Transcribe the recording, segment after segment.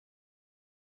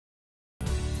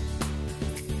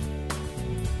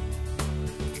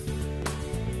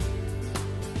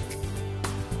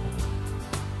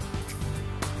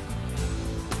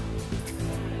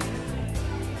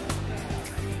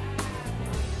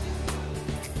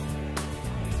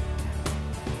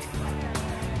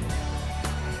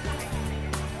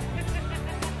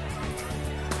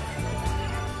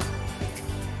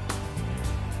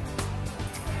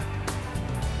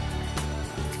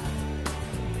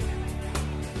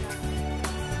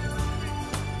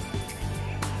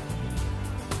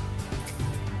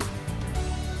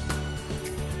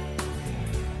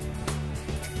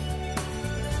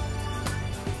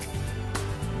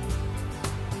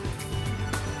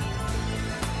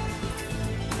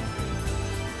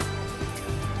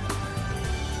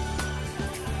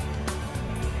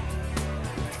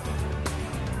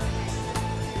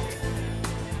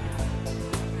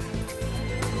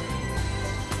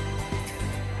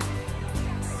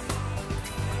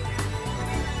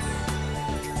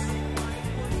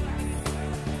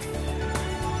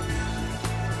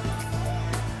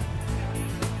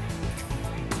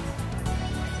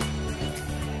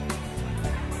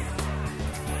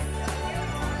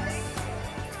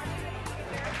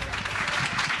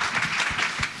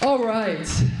All right,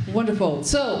 wonderful.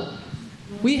 So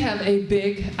we have a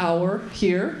big hour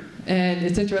here, and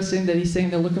it's interesting that he's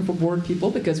saying they're looking for board people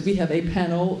because we have a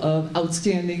panel of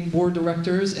outstanding board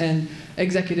directors and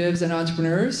executives and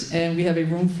entrepreneurs, and we have a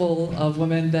room full of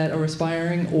women that are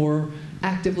aspiring or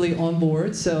actively on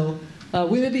board. So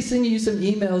we may be sending you some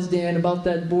emails, Dan, about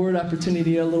that board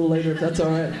opportunity a little later, if that's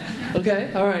all right.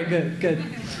 Okay? All right, good, good.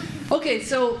 Okay,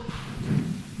 so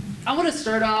I want to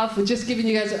start off with just giving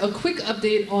you guys a quick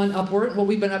update on Upward, what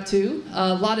we've been up to.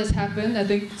 A lot has happened, I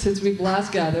think, since we've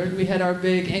last gathered. We had our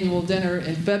big annual dinner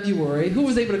in February. Who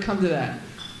was able to come to that?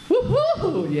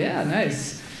 Woohoo! Yeah,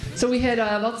 nice. So we had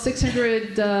about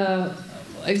 600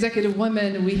 executive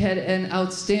women. We had an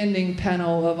outstanding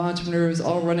panel of entrepreneurs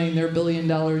all running their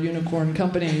billion-dollar unicorn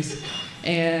companies.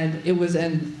 And it was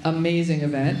an amazing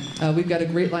event. We've got a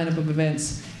great lineup of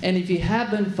events. And if you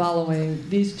have been following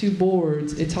these two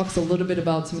boards, it talks a little bit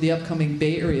about some of the upcoming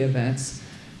Bay Area events.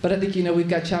 But I think you know we've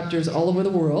got chapters all over the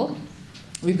world.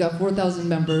 We've got 4,000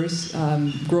 members,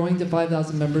 growing to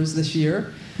 5,000 members this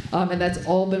year. And that's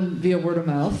all been via word of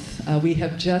mouth. We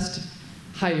have just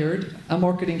hired a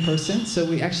marketing person, so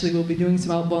we actually will be doing some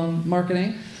outbound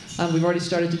marketing. We've already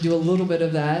started to do a little bit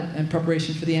of that in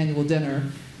preparation for the annual dinner.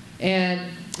 And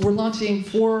we're launching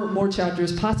 4 more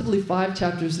chapters, possibly 5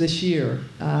 chapters this year,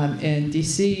 in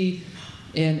DC,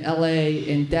 in LA,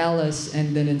 in Dallas,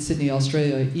 and then in Sydney,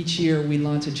 Australia. Each year we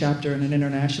launch a chapter in an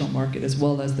international market as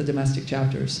well as the domestic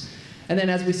chapters. And then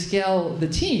as we scale the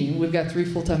team, we've got 3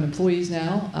 full-time employees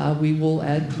now, we will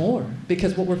add more.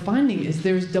 Because what we're finding is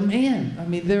there's demand. I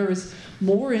mean, there is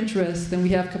more interest than we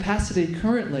have capacity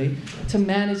currently to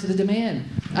manage the demand.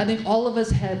 I think all of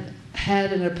us had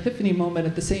an epiphany moment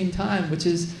at the same time, which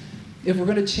is if we're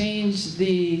going to change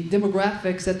the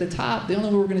demographics at the top, the only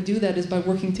way we're going to do that is by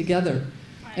working together.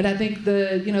 And I think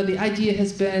the idea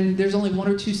has been there's only 1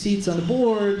 or 2 seats on the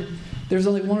board, there's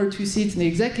only 1 or 2 seats in the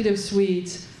executive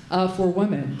suite for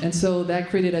women. And so that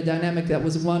created a dynamic that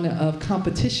was one of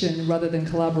competition rather than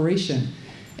collaboration.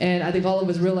 And I think all of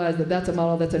us realize that that's a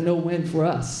model that's a no-win for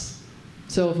us.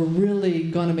 So if we're really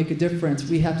going to make a difference,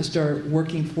 we have to start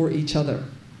working for each other.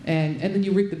 And then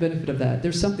you reap the benefit of that.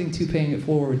 There's something to paying it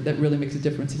forward that really makes a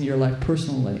difference in your life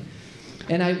personally.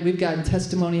 And we've gotten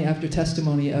testimony after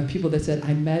testimony of people that said,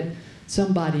 I met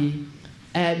somebody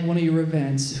at one of your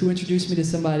events who introduced me to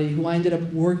somebody who I ended up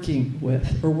working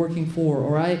with or working for,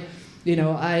 or I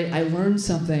learned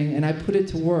something and I put it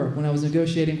to work when I was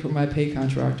negotiating for my pay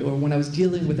contract or when I was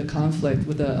dealing with a conflict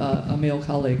with a male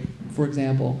colleague, for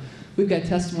example. We've got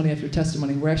testimony after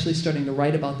testimony. We're actually starting to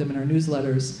write about them in our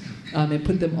newsletters and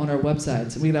put them on our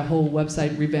websites. We got a whole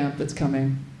website revamp that's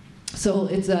coming. So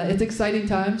it's exciting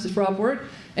times for Upward,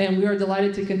 and we are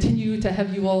delighted to continue to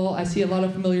have you all. I see a lot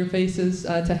of familiar faces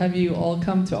to have you all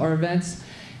come to our events.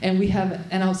 And we have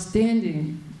an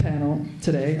outstanding panel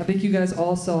today. I think you guys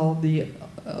all saw the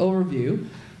overview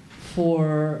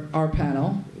for our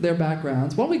panel, their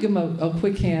backgrounds. Why don't we give them a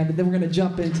quick hand, and then we're going to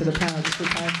jump into the panel just for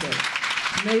time's sake.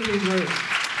 Amazing group.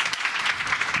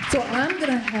 So I'm going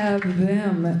to have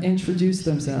them introduce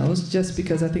themselves, just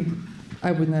because I think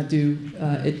I would not do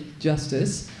it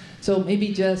justice. So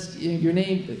maybe just your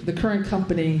name, the current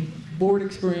company, board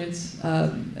experience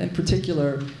in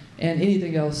particular, and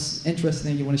anything else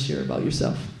interesting you want to share about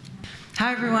yourself.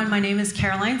 Hi everyone, my name is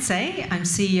Caroline Tsay. I'm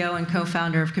CEO and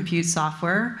co-founder of Compute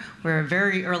Software. We're a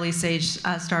very early stage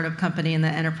startup company in the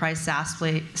enterprise SaaS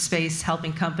space,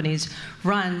 helping companies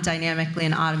run dynamically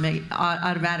and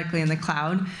automatically in the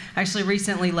cloud. I actually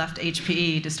recently left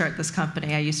HPE to start this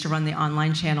company. I used to run the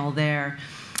online channel there.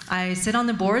 I sit on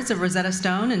the boards of Rosetta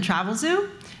Stone and TravelZoo,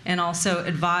 and also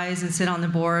advise and sit on the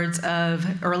boards of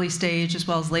early stage as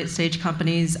well as late stage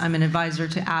companies. I'm an advisor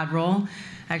to AdRoll.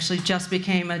 I actually just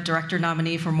became a director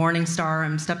nominee for Morningstar.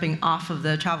 I'm stepping off of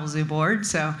the TravelZoo board,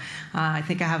 so I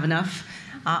think I have enough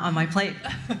on my plate.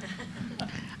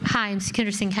 Hi, I'm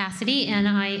Sukhinder Singh Cassidy, and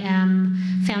I am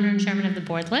founder and chairman of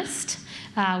theBoardlist,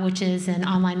 which is an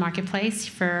online marketplace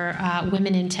for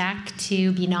women in tech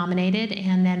to be nominated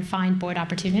and then find board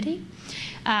opportunity.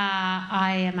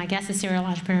 I am, I guess, a serial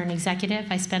entrepreneur and executive.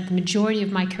 I spent the majority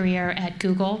of my career at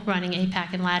Google running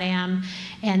APAC and LATAM,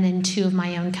 and then 2 of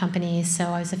my own companies. So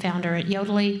I was a founder at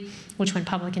Yodely, which went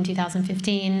public in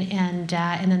 2015, and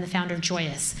then the founder of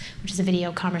JOYUS, which is a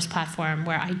video commerce platform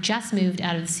where I just moved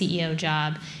out of the CEO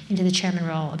job into the chairman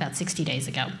role about 60 days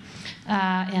ago.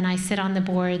 And I sit on the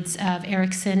boards of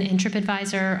Ericsson and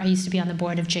TripAdvisor. I used to be on the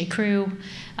board of J.Crew,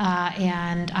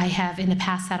 and I have in the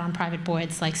past sat on private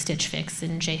boards like Stitch Fix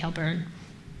and J. Hilburn.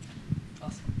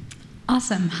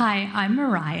 Awesome. Hi, I'm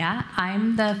Mariah.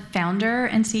 I'm the founder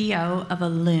and CEO of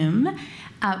Allume.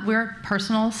 We're a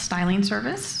personal styling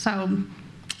service, so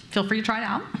feel free to try it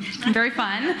out. Very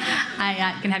fun. You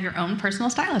can have your own personal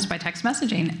stylist by text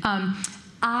messaging.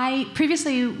 I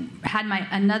previously had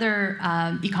another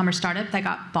e-commerce startup that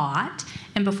got bought,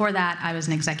 and before that, I was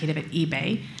an executive at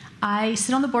eBay. I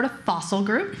sit on the board of Fossil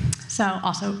Group, so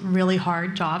also really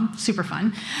hard job, super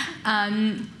fun.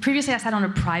 Previously, I sat on a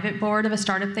private board of a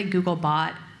startup that Google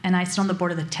bought, and I sit on the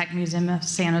board of the Tech Museum of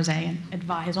San Jose and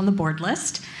advise on the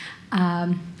Boardlist.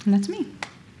 And that's me.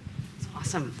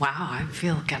 Awesome. Wow, I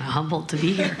feel kind of humbled to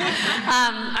be here.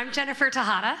 I'm Jennifer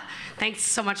Tejada. Thanks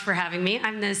so much for having me.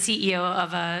 I'm the CEO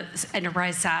of an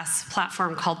enterprise SaaS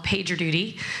platform called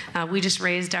PagerDuty. We just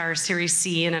raised our Series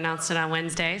C and announced it on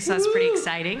Wednesday, so that's pretty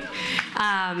exciting.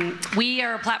 We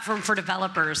are a platform for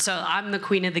developers, so I'm the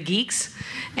queen of the geeks,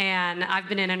 and I've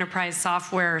been in enterprise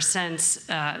software since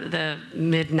the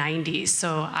mid-90s.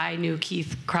 So I knew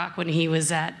Keith Kroc when he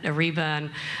was at Ariba,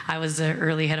 and I was the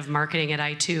early head of marketing at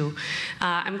i2.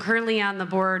 I'm currently on the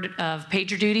board of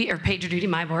PagerDuty,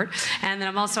 my board, and then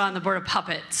I'm also on the board of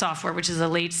Puppet Software, which is a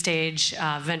late-stage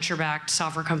venture-backed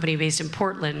software company based in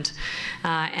Portland.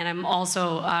 And I'm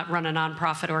also run a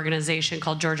nonprofit organization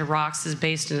called Georgia Rocks, is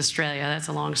based in Australia. That's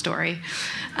a long story.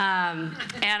 And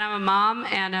I'm a mom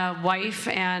and a wife,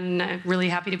 and really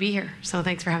happy to be here. So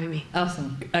thanks for having me.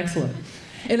 Awesome, excellent.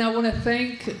 And I want to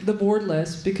thank the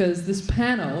Boardlist because this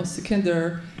panel,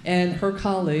 Sukhinder and her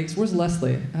colleagues, where's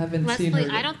Leslie? I haven't seen her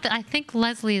yet. I think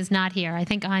Leslie is not here. I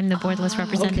think I'm the Boardlist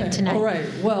representative tonight. All right.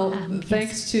 Well,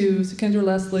 thanks to Sukhinder,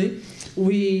 Leslie,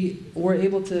 we were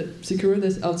able to secure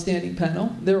this outstanding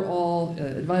panel. They're all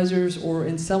advisors or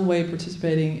in some way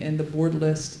participating in the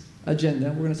Boardlist agenda.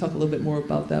 We're going to talk a little bit more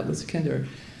about that with Sukhinder.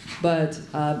 But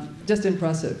just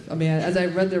impressive. I mean, as I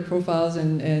read their profiles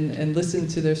and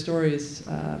listened to their stories,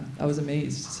 I was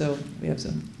amazed. So we have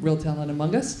some real talent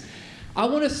among us. I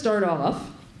want to start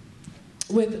off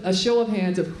with a show of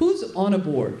hands of who's on a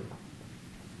board.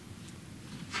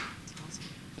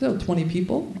 So 20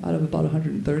 people out of about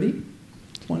 130.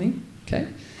 20, okay.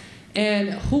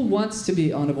 And who wants to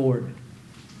be on a board?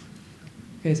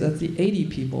 Okay, so that's the 80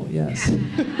 people, yes.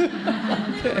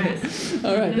 Okay.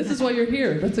 All right, this is why you're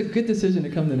here. That's a good decision to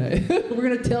come tonight. We're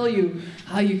going to tell you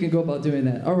how you can go about doing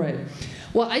that. All right.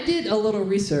 Well, I did a little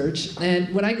research,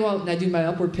 and when I go out and I do my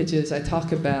upward pitches, I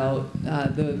talk about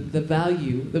the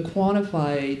value, the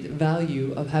quantified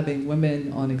value of having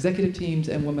women on executive teams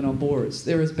and women on boards.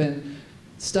 There has been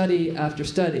study after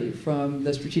study, from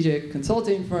the strategic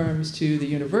consulting firms to the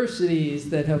universities,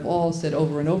 that have all said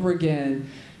over and over again,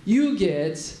 you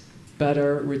get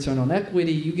better return on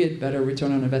equity, you get better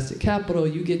return on invested capital,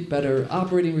 you get better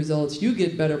operating results, you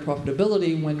get better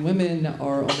profitability when women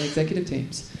are on the executive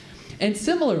teams. And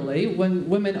similarly, when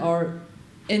women are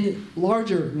in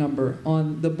larger number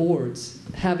on the boards,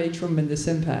 have a tremendous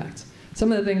impact.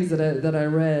 Some of the things that I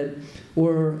read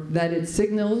were that it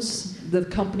signals the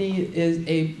company is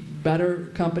a better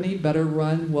company, better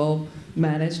run,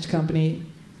 well-managed company.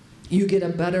 You get a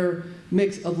better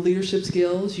mix of leadership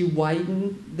skills. You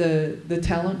widen the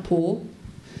talent pool.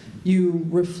 You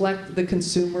reflect the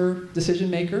consumer decision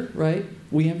maker, right?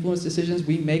 We influence decisions.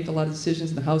 We make a lot of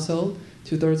decisions in the household.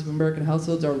 2/3 of American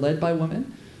households are led by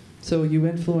women. So you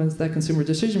influence that consumer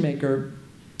decision maker.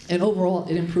 And overall,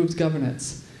 it improves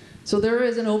governance. So there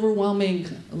is an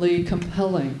overwhelmingly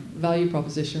compelling value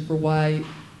proposition for why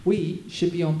we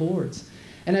should be on boards.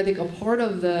 And I think a part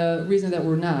of the reason that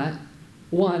we're not,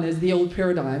 one, is the old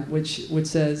paradigm, which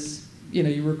says, you know,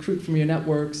 you recruit from your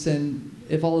networks, and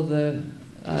if all of the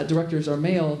directors are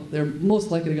male, they're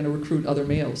most likely going to recruit other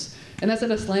males. And that's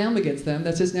not a slam against them.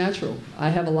 That's just natural.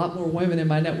 I have a lot more women in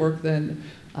my network than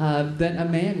a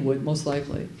man would, most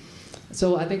likely.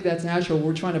 So I think that's natural.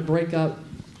 We're trying to break up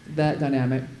that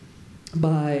dynamic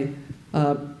by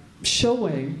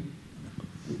showing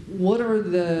what are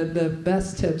the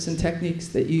best tips and techniques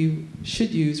that you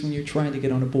should use when you're trying to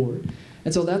get on a board.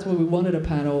 And so that's why we wanted a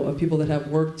panel of people that have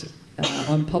worked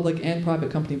on public and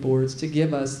private company boards to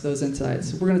give us those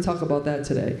insights. We're going to talk about that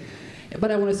today. But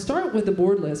I want to start with the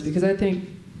Boardlist because I think,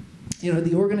 you know,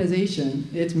 the organization,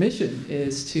 its mission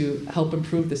is to help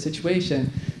improve the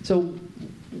situation. So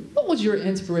what was your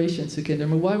inspiration, Sukhinder? I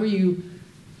mean,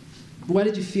 why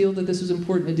did you feel that this was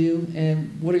important to do,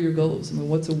 and what are your goals? I mean,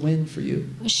 what's a win for you?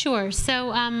 Sure.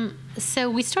 So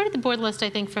we started the Boardlist, I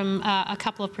think, from a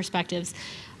couple of perspectives.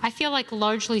 I feel like,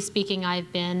 largely speaking,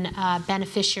 I've been a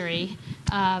beneficiary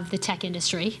of the tech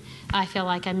industry. I feel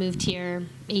like I moved here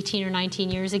 18 or 19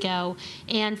 years ago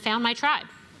and found my tribe.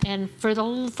 And for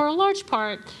a large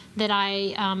part, that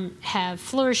I have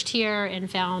flourished here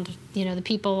and found, you know, the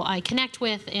people I connect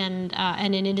with, and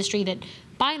an industry that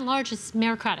by and large, is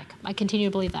meritocratic. I continue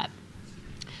to believe that.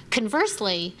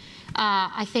 Conversely,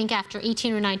 I think after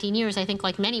 18 or 19 years, I think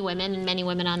like many women and many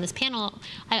women on this panel,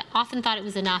 I often thought it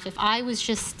was enough if I was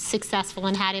just successful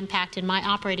and had impact in my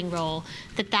operating role,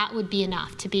 that would be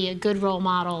enough to be a good role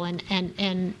model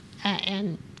and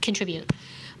contribute.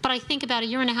 But I think about a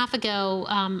year and a half ago,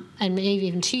 and maybe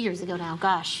even 2 years ago now,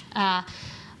 gosh,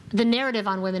 the narrative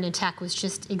on women in tech was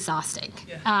just exhausting.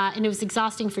 Yeah. And it was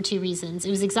exhausting for two reasons. It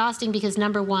was exhausting because,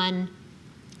 number one,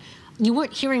 you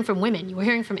weren't hearing from women. You were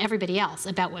hearing from everybody else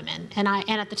about women. And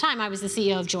at the time, I was the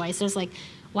CEO of JOYUS. And I was like,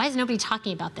 why is nobody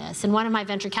talking about this? And one of my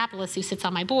venture capitalists who sits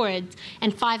on my board,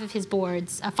 and five of his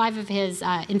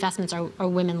investments are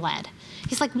women-led.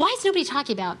 He's like, why is nobody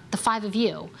talking about the five of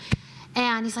you?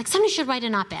 And he's like, somebody should write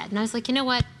an op-ed. And I was like, you know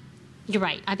what? You're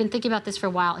right. I've been thinking about this for a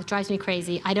while. It drives me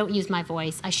crazy. I don't use my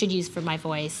voice. I should use for my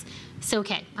voice. So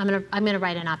okay, I'm gonna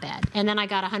write an op-ed. And then I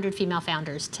got 100 female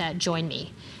founders to join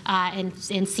me and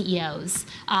CEOs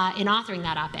in authoring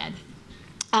that op-ed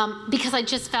because I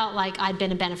just felt like I'd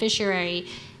been a beneficiary,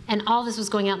 and all this was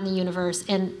going out in the universe,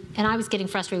 and I was getting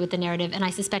frustrated with the narrative, and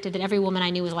I suspected that every woman I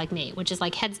knew was like me, which is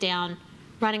like heads down,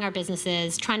 running our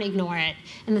businesses, trying to ignore it,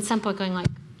 and at some point going like,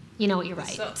 you know what, you're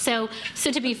right. So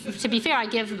to be fair, I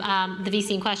give the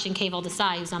VC in question,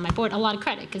 Tsay, who's on my board, a lot of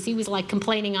credit, because he was like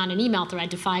complaining on an email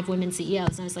thread to 5 women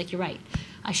CEOs, and I was like, you're right.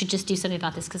 I should just do something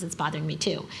about this because it's bothering me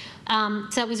too. So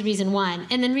that was reason one.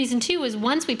 And then reason two was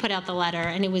once we put out the letter,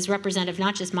 and it was representative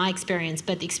not just my experience,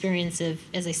 but the experience of,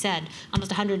 as I said,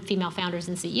 almost 100 female founders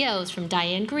and CEOs, from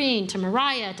Diane Green to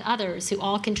Mariah to others, who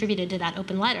all contributed to that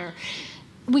open letter.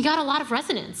 We got a lot of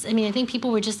resonance. I mean, I think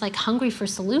people were just like hungry for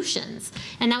solutions.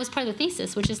 And that was part of the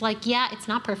thesis, which is like, yeah, it's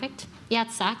not perfect. Yeah,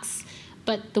 it sucks.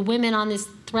 But the women on this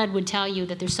thread would tell you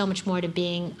that there's so much more to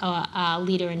being a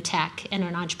leader in tech and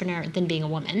an entrepreneur than being a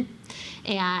woman.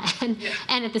 And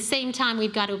at the same time,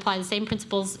 we've got to apply the same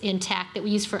principles in tech that we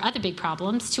use for other big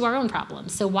problems to our own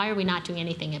problems. So why are we not doing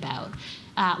anything about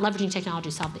leveraging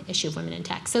technology to solve the issue of women in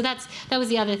tech? So that was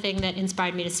the other thing that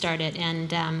inspired me to start it.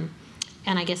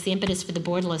 And I guess the impetus for the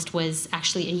board list was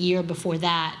actually a year before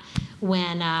that,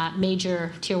 when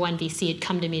major tier 1 VC had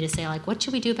come to me to say, like, what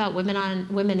should we do about women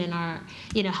in our,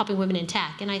 helping women in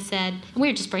tech? And I said, and we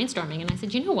were just brainstorming, and I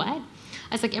said, you know what? I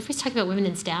was like, everybody's talking about women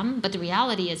in STEM, but the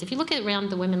reality is, if you look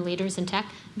around the women leaders in tech,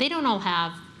 they don't all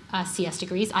have CS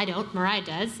degrees. I don't, Mariah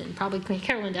does, and probably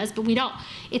Carolyn does, but we don't.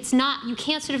 It's not, you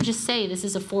can't sort of just say this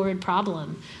is a forward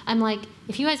problem. I'm like,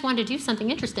 if you guys want to do something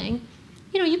interesting,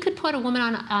 you could put a woman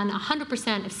on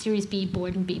 100% of Series B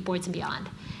boards and beyond.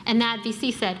 And that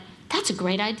VC said, that's a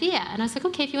great idea. And I was like,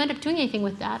 okay, if you end up doing anything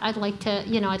with that, I'd like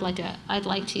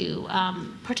to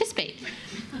participate.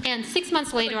 And 6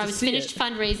 months later, I was finished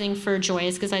fundraising for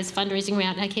JOYUS, because I was fundraising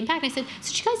around, and I came back and I said,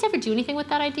 so did you guys ever do anything with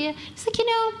that idea? He's like,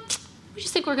 we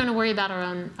just think we're going to worry about our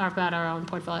own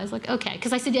portfolio. I was like, okay,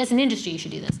 because I said, as an industry, you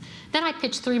should do this. Then I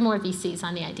pitched 3 more VCs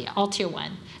on the idea, all tier 1.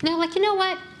 And they're like, you know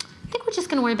what? I think we're just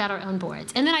going to worry about our own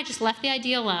boards. And then I just left the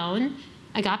idea alone.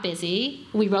 I got busy.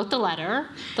 We wrote the letter.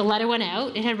 The letter went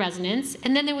out. It had resonance.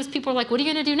 And then there was people who were like, what are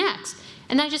you going to do next?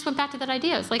 And then I just went back to that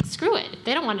idea. I was like, screw it. If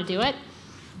they don't want to do it,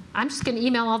 I'm just going to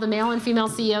email all the male and female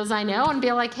CEOs I know and be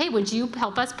like, hey, would you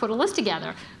help us put a list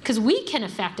together? Because we can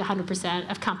affect 100%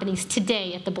 of companies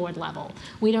today at the board level.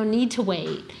 We don't need to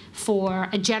wait for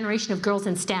a generation of girls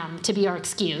in STEM to be our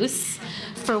excuse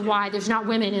for why there's not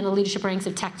women in the leadership ranks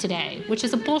of tech today, which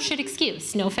is a bullshit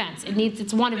excuse, no offense.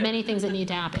 It's one of many things that need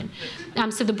to happen.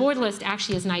 So the board list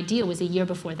actually as an idea was a year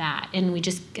before that, and I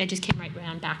just came right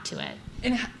around back to it.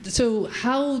 And so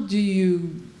how do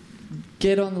you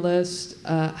get on the list?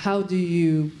 How do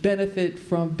you benefit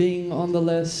from being on the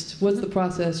list? What's the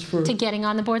process for getting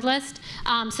on the board list?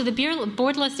 So the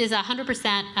board list is a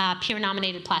 100%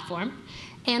 peer-nominated platform.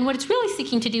 And what it's really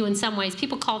seeking to do in some ways,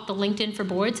 people call it the LinkedIn for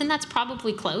boards, and that's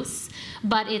probably close,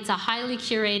 but it's a highly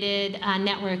curated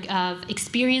network of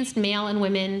experienced male and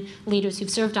women leaders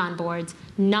who've served on boards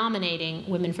nominating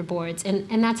women for boards,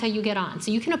 and that's how you get on.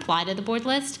 So you can apply to the board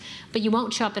list, but you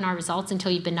won't show up in our results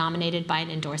until you've been nominated by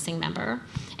an endorsing member.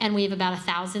 And we have about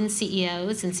 1,000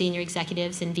 CEOs and senior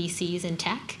executives and VCs in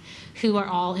tech who are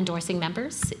all endorsing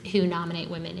members who nominate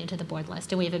women into the board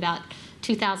list. And we have about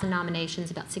 2,000 nominations,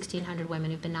 about 1,600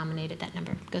 women who've been nominated. That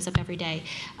number goes up every day.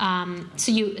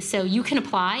 So you can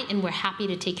apply, and we're happy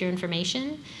to take your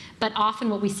information. But often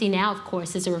what we see now, of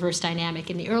course, is a reverse dynamic.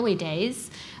 In the early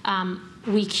days,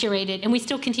 we curated, and we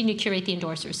still continue to curate the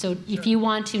endorsers. So if you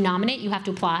want to nominate, you have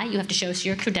to apply. You have to show us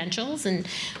your credentials, and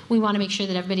we want to make sure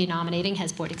that everybody nominating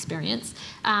has board experience.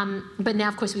 But now,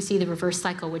 of course, we see the reverse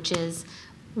cycle, which is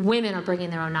women are bringing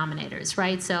their own nominators,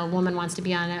 right? So a woman wants to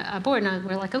be on a board, and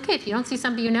we're like, okay, if you don't see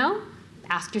somebody you know,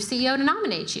 ask your CEO to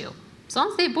nominate you. As long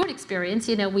as they have board experience,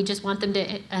 we just want them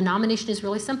to, a nomination is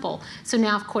really simple. So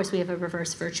now, of course, we have a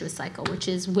reverse virtuous cycle, which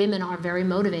is women are very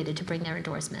motivated to bring their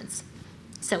endorsements.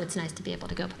 So it's nice to be able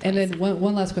to go both And ways. then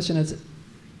one last question is,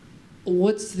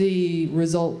 what's the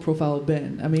result profile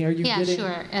been? I mean, are you getting...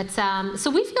 Yeah, sure. It's,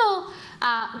 so we feel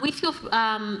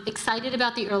excited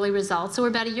about the early results. So we're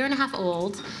about 1.5 years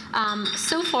old.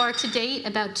 So far, to date,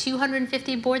 about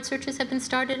 250 board searches have been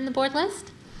started in the board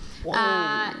list.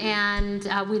 And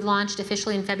we launched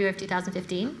officially in February of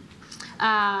 2015.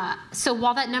 So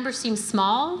while that number seems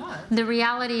small, the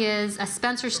reality is a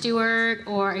Spencer Stewart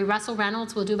or a Russell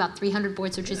Reynolds will do about 300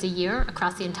 board searches a year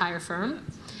across the entire firm.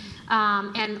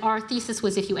 And our thesis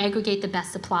was if you aggregate the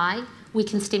best supply, we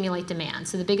can stimulate demand.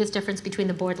 So the biggest difference between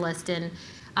the board list and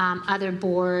other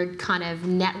board kind of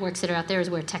networks that are out there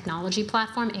is we're a technology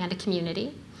platform and a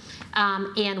community.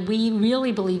 And we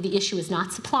really believe the issue is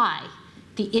not supply.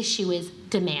 The issue is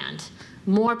demand.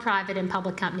 More private and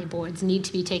public company boards need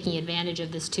to be taking advantage of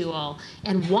this tool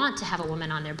and want to have a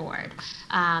woman on their board.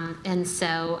 And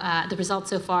so the results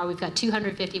so far, we've got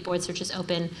 250 board searches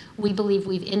open. We believe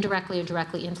we've indirectly or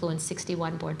directly influenced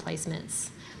 61 board placements.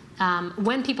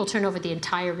 When people turn over the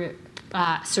entire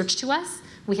search to us,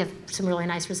 we have some really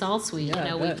nice results. We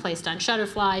placed on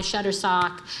Shutterfly,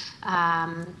 Shutterstock.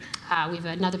 We have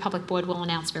another public board we'll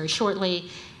announce very shortly.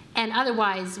 And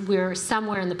otherwise, we're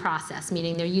somewhere in the process,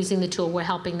 meaning they're using the tool, we're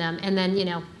helping them. And then,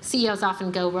 CEOs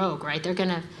often go rogue, right? They're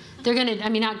gonna, I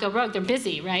mean, not go rogue, they're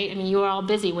busy, right? I mean, you are all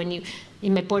busy. When you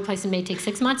board placement may take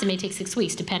 6 months, it may take 6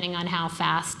 weeks, depending on how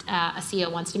fast a CEO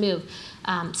wants to move.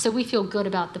 So we feel good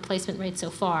about the placement rate so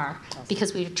far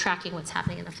because we're tracking what's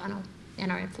happening in the funnel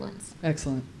and our influence.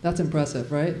 Excellent. That's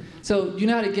impressive, right? So you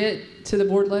know how to get to the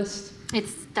board list?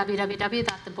 It's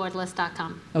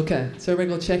www.theboardlist.com. Okay, so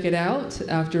everybody go check it out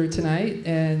after tonight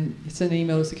and send an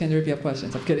email to Sukhinder if you have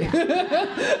questions. I'm kidding.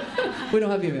 We don't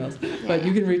have emails, but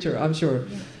you can reach her, I'm sure.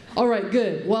 All right,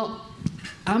 good. Well,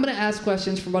 I'm going to ask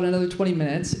questions for about another 20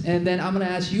 minutes, and then I'm going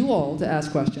to ask you all to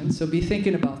ask questions, so be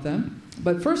thinking about them.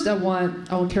 But first, I want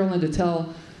Carolyn to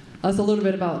tell us a little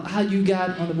bit about how you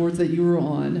got on the boards that you were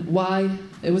on, why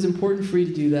it was important for you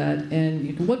to do that,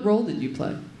 and what role did you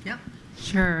play? Yep.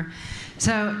 Sure.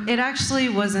 So it actually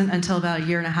wasn't until about 1.5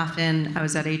 years in, I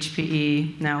was at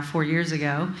HPE now 4 years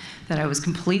ago, that I was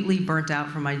completely burnt out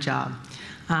from my job.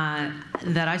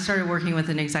 That I started working with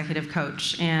an executive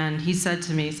coach, and he said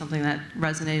to me something that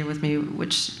resonated with me,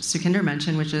 which Sukhinder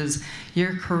mentioned, which is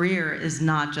your career is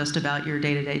not just about your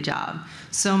day-to-day job.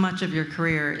 So much of your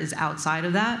career is outside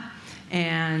of that,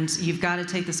 and you've got to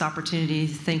take this opportunity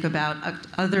to think about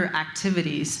other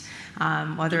activities,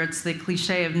 whether it's the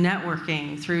cliche of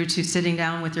networking through to sitting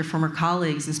down with your former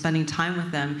colleagues and spending time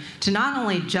with them, to not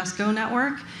only just go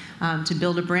network, to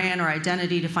build a brand or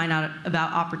identity, to find out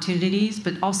about opportunities,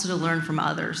 but also to learn from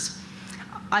others.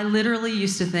 I literally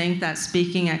used to think that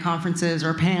speaking at conferences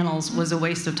or panels was a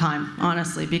waste of time,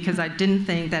 honestly, because I didn't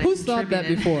think that it contributed. Who's thought that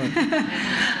before?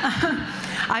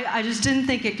 I just didn't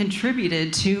think it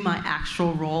contributed to my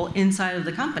actual role inside of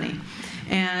the company.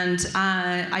 And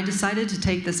I decided to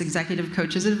take this executive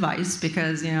coach's advice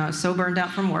because, I was so burned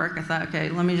out from work. I thought, okay,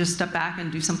 let me just step back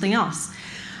and do something else.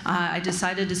 I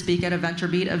decided to speak at a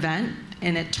VentureBeat event,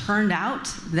 and it turned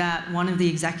out that one of the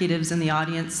executives in the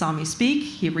audience saw me speak.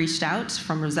 He reached out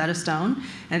from Rosetta Stone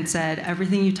and said,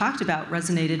 everything you talked about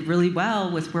resonated really well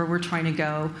with where we're trying to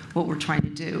go, what we're trying to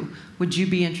do. Would you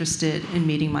be interested in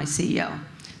meeting my CEO?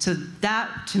 So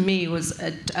that, to me, was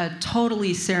a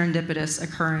totally serendipitous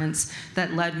occurrence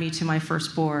that led me to my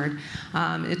first board.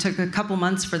 It took a couple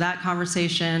months for that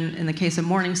conversation. In the case of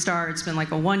Morningstar, it's been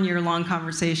like a 1-year-long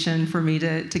conversation for me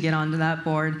to get onto that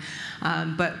board.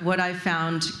 But what I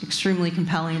found extremely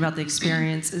compelling about the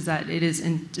experience is that it is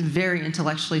very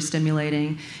intellectually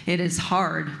stimulating. It is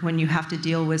hard when you have to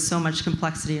deal with so much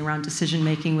complexity around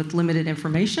decision-making with limited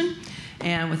information,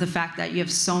 and with the fact that you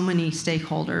have so many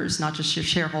stakeholders, not just your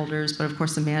shareholders, but of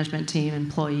course the management team,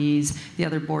 employees, the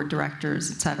other board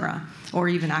directors, et cetera, or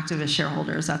even activist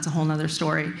shareholders. That's a whole other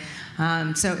story.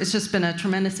 So it's just been a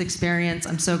tremendous experience.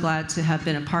 I'm so glad to have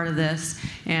been a part of this,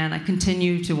 and I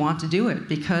continue to want to do it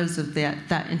because of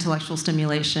that intellectual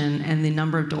stimulation and the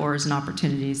number of doors and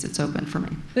opportunities it's opened for me.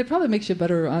 It probably makes you a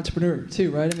better entrepreneur too,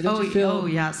 right? I mean, don't you feel? Oh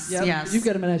yes, yes. You've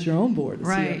got to manage your own board.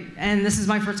 Right, and this is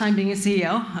my first time being a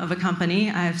CEO of a company. company.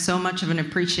 I have so much of an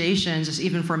appreciation, just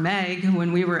even for Meg,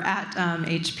 when we were at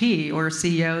HP, or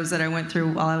CEOs that I went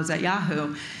through while I was at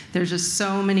Yahoo. There's just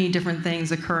so many different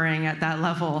things occurring at that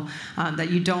level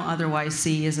that you don't otherwise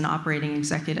see as an operating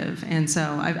executive. And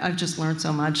so I've just learned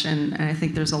so much, and I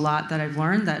think there's a lot that I've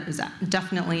learned that is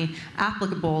definitely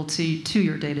applicable to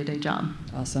your day-to-day job.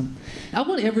 Awesome. I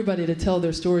want everybody to tell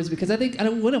their stories, because I think I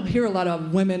want to hear a lot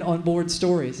of women on board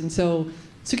stories. And so,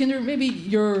 Sukhinder, maybe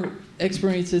your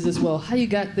experiences as well. How you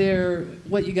got there,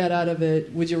 what you got out of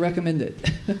it, would you recommend it?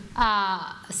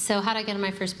 So how did I get on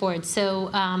my first board? So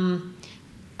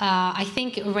I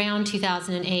think around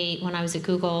 2008, when I was at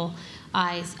Google,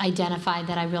 I identified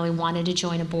that I really wanted to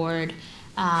join a board,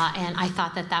 and I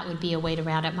thought that that would be a way to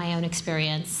round up my own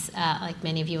experience, like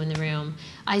many of you in the room.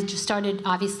 I just started,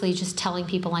 obviously, just telling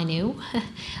people I knew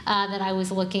that I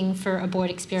was looking for a board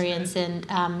experience, and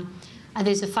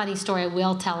there's a funny story I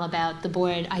will tell about the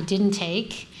board I didn't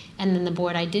take, and then the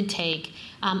board I did take.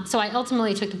 So I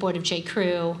ultimately took the board of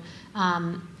J.Crew.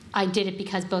 I did it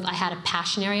because both I had a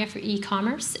passion area for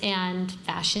e-commerce and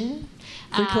fashion.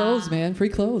 Free clothes, man. Free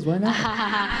clothes. Why not?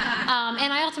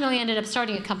 And I ultimately ended up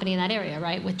starting a company in that area,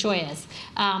 right, with JOYUS.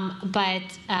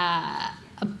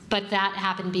 But that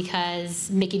happened because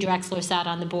Mickey Drexler sat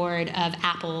on the board of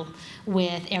Apple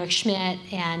with Eric Schmidt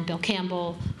and Bill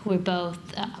Campbell, who were both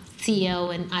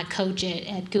CEO and coach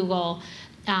at Google,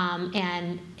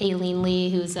 and Aileen Lee,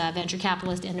 who's a venture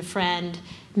capitalist and a friend.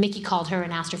 Mickey called her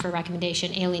and asked her for a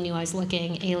recommendation. Aileen knew I was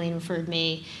looking. Aileen referred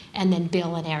me. And then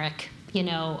Bill and Eric,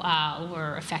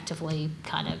 were effectively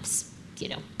kind of,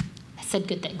 said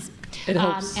good things. It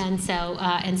helps. And so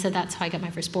that's how I got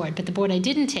my first board. But the board I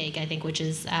didn't take, I think, which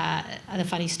is the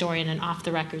funny story and an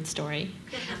off-the-record story.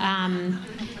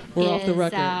 We're off the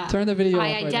record. Turn the video off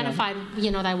right now. I identified,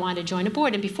 that I wanted to join a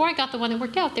board. And before I got the one that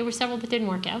worked out, there were several that didn't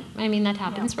work out. I mean, that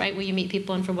happens, right, where you meet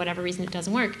people and for whatever reason it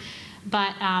doesn't work.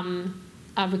 But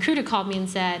a recruiter called me and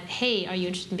said, hey, are you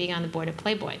interested in being on the board of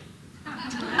Playboy?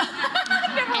 And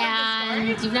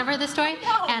you've never heard this story?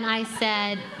 No. And I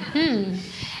said,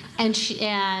 And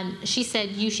she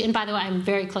said, you should, and by the way, I'm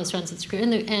very close friends with this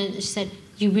recruiter, and she said,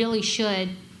 you really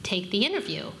should take the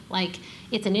interview. Like,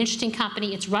 it's an interesting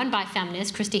company. It's run by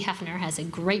feminists. Christy Hefner has a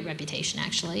great reputation,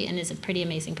 actually, and is a pretty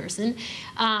amazing person.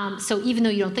 So even though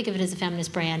you don't think of it as a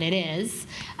feminist brand, it is.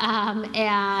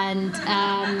 And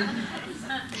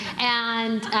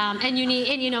you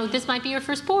need, this might be your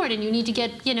first board, and you need to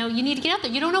get, you need to get out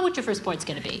there. You don't know what your first board's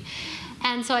going to be.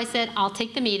 And so I said, I'll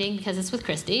take the meeting because it's with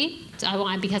Christy.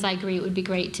 So because I agree it would be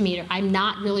great to meet her. I'm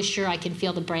not really sure I can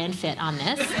feel the brand fit on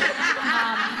this.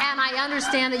 And I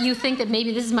understand that you think that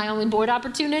maybe this is my only board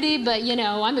opportunity, but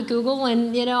I'm at Google,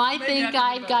 and I think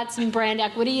I've got some brand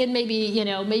equity, and maybe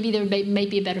there may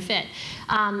be a better fit.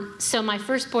 So my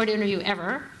first board interview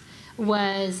ever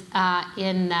was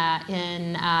in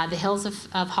the hills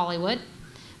of Hollywood,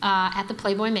 at the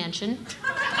Playboy Mansion,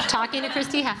 talking to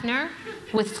Christy Hefner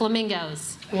with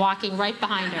flamingos walking right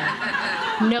behind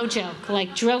her. No joke.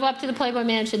 Like, drove up to the Playboy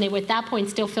Mansion. They were at that point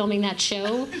still filming that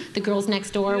show, The Girls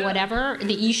Next Door, whatever.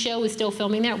 The E! Show was still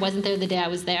filming there. It wasn't there the day I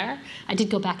was there. I did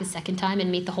go back a second time and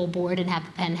meet the whole board and have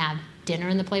dinner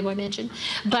in the Playboy Mansion,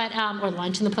 or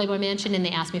lunch in the Playboy Mansion, and they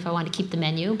asked me if I wanted to keep the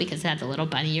menu because it had the little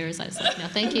bunny ears. I was like, no,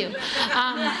 thank you.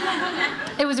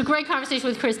 It was a great conversation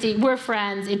with Christy. We're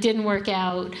friends. It didn't work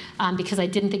out because I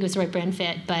didn't think it was the right brand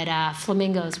fit, but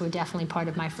flamingos were definitely part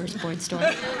of my first board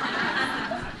story.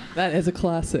 That is a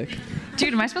classic.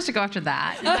 Dude, am I supposed to go after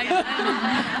that?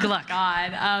 Good luck.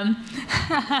 God.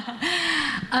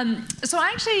 So I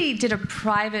actually did a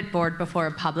private board before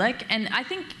a public, and I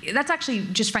think that's actually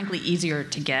just frankly easier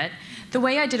to get. The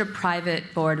way I did a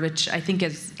private board, which I think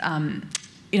is, I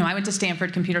went to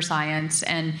Stanford Computer Science,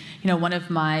 and one of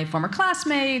my former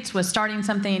classmates was starting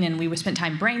something, and we spent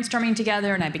time brainstorming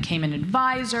together, and I became an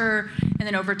advisor, and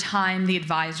then over time, the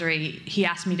advisory, he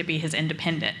asked me to be his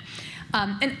independent.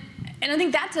 And I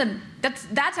think that's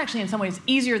actually in some ways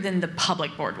easier than the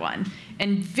public board one,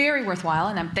 and very worthwhile.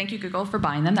 And thank you, Google, for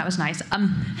buying them. That was nice. So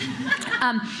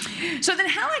then,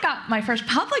 how I got my first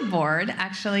public board?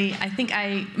 Actually, I think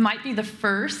I might be the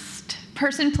first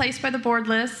person placed by the board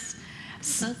list.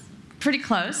 Pretty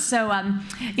close. So,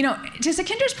 to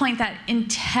Sukhinder's point, that in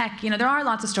tech, there are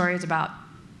lots of stories about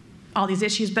all these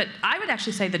issues, but I would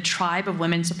actually say the tribe of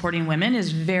women supporting women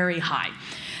is very high.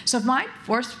 So my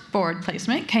first board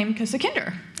placement came to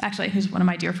Sukhinder, actually, who's one of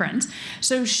my dear friends.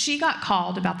 So she got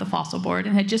called about the fossil board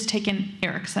and had just taken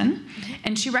Ericsson,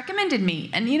 and she recommended me.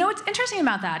 And what's interesting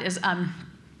about that is I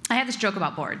had this joke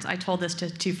about boards. I told this to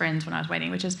two friends when I was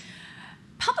waiting, which is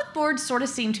public boards sort of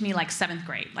seemed to me like 7th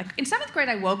grade. Like in 7th grade,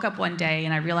 I woke up one day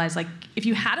and I realized like if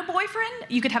you had a boyfriend,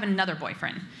 you could have another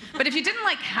boyfriend. But if you didn't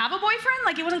like have a boyfriend,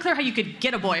 like it wasn't clear how you could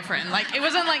get a boyfriend. Like it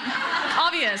wasn't like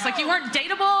obvious. Like you weren't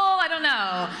dateable. I don't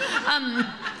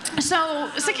know.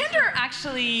 So Sukhinder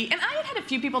actually, and I had a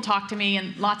few people talk to me,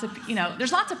 and lots of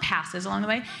there's lots of passes along the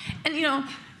way, and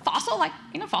Fossil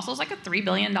Fossil's like a $3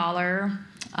 billion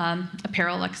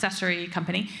apparel accessory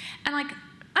company, and like.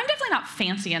 I'm definitely not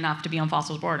fancy enough to be on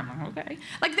Fossil's board. I'm like, okay.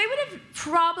 Like, they would have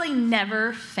probably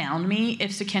never found me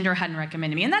if Sukhinder hadn't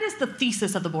recommended me. And that is the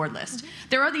thesis of the board list.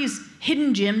 There are these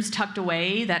hidden gems tucked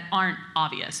away that aren't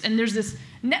obvious. And there's this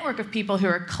network of people who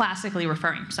are classically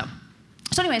referring. So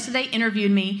anyway, so they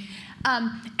interviewed me.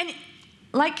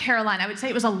 Like Caroline, I would say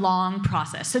it was a long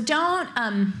process. So don't,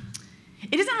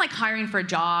 it isn't like hiring for a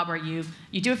job where you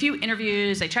do a few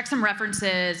interviews, they check some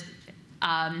references,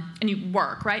 and you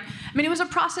work, right? I mean, it was a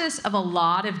process of a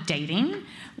lot of dating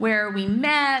where we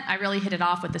met, I really hit it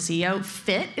off with the CEO.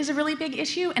 Fit is a really big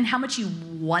issue, and how much you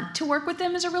want to work with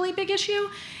them is a really big issue.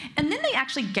 And then they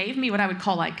actually gave me what I would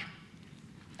call like,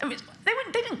 I mean,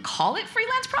 they didn't call it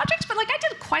freelance projects, but like I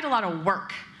did quite a lot of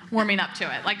work warming up to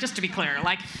it, like just to be clear.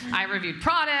 Like I reviewed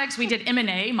products, we did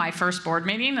M&A, my first board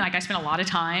meeting, and like I spent a lot of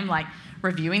time like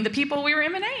reviewing the people we were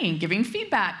M&Aing, giving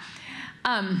feedback.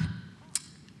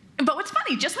 But what's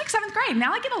funny, just like 7th grade,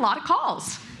 now I get a lot of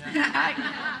calls.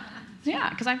 Yeah,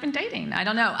 because I've been dating. I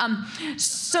don't know.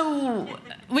 So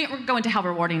we won't go into how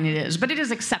rewarding it is, but it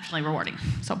is exceptionally rewarding.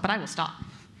 But I will stop.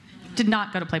 Did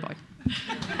not go to Playboy.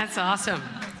 That's awesome.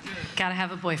 Gotta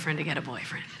have a boyfriend to get a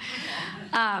boyfriend.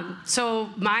 So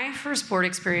my first board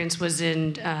experience was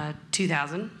in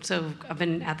 2000. So I've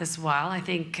been at this a while. I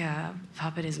think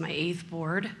Puppet is my 8th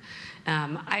board.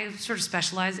 I sort of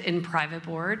specialize in private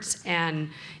boards, and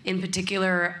in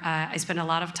particular, I spend a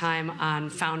lot of time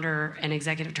on founder and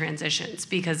executive transitions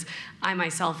because I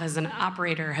myself, as an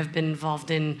operator, have been involved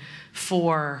in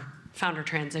 4 founder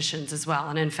transitions as well.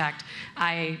 And in fact,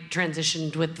 I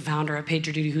transitioned with the founder of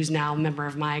PagerDuty, who's now a member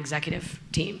of my executive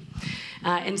team.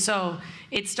 And so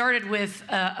it started with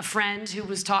a friend who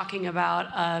was talking about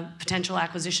a potential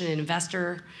acquisition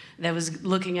investor that was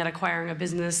looking at acquiring a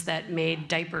business that made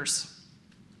diapers.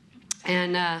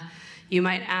 And you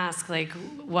might ask, like,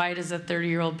 why does a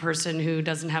 30-year-old person who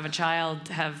doesn't have a child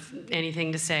have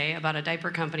anything to say about a diaper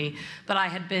company? But I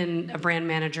had been a brand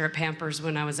manager at Pampers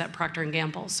when I was at Procter &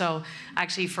 Gamble, so I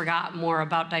actually forgot more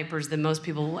about diapers than most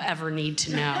people will ever need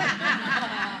to know.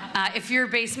 If your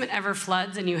basement ever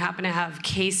floods and you happen to have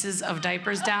cases of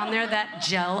diapers down there, that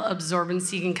gel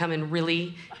absorbency can come in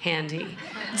really handy.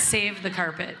 Save the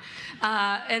carpet.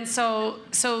 And so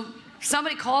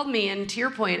somebody called me and, to your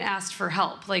point, asked for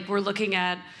help. Like, we're looking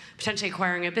at potentially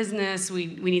acquiring a business. We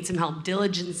need some help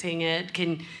diligencing it.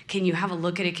 Can you have a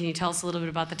look at it? Can you tell us a little bit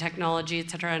about the technology,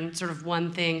 et cetera? And sort of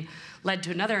one thing led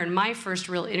to another. And my first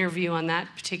real interview on that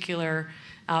particular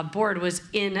board was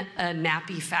in a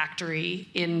nappy factory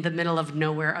in the middle of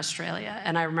nowhere, Australia.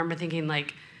 And I remember thinking,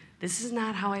 like, this is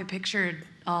not how I pictured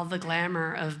all the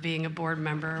glamour of being a board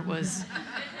member was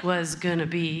gonna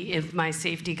be, if my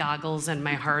safety goggles and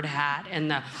my hard hat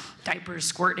and the diapers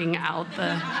squirting out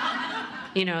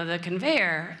the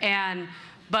conveyor.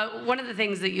 But one of the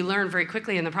things that you learn very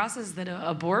quickly in the process is that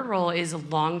a board role is a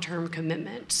long-term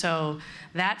commitment. So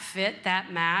that fit,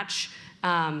 that match,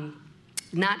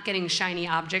 not getting shiny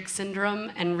object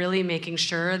syndrome, and really making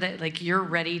sure that, like, you're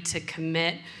ready to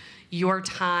commit your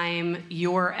time,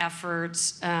 your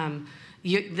efforts.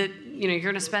 You're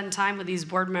going to spend time with these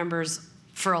board members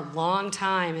for a long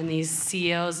time, and these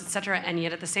CEOs, et cetera, and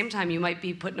yet at the same time, you might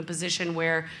be put in a position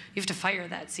where you have to fire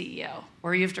that CEO,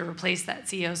 or you have to replace that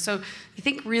CEO. So you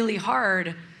think really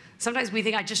hard. Sometimes we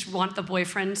think, I just want the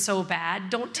boyfriend so bad.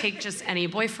 Don't take just any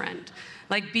boyfriend.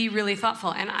 Like, be really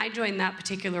thoughtful. And I joined that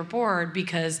particular board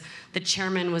because the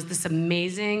chairman was this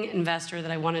amazing investor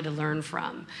that I wanted to learn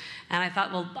from. And I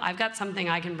thought, well, I've got something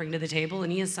I can bring to the table,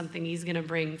 and he has something he's going to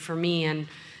bring for me, and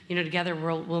together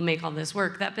we'll make all this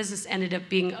work. That business ended up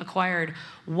being acquired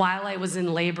while I was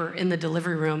in labor in the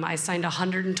delivery room. I signed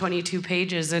 122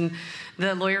 pages, and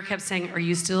the lawyer kept saying, "Are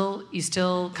you still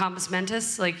compos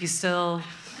mentis? Like, you still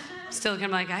kind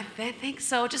of like, I think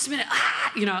so, just a minute,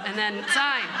 and then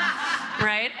sign,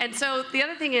 right?" And so the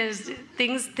other thing is,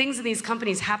 things in these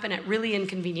companies happen at really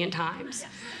inconvenient times.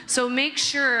 So make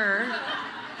sure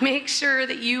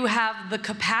that you have the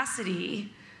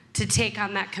capacity to take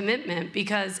on that commitment,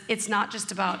 because it's not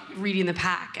just about reading the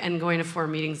pack and going to 4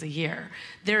 meetings a year.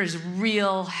 There is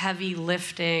real heavy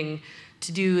lifting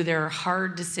to do. There are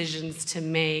hard decisions to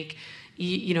make.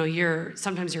 you know,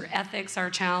 sometimes your ethics are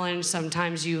challenged.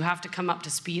 Sometimes you have to come up to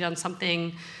speed on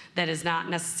something that is not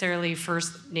necessarily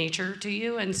first nature to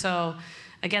you. And so,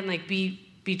 again, like be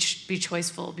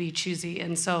choiceful, be choosy.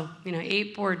 And so, you know,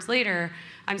 8 boards later,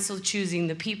 I'm still choosing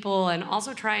the people and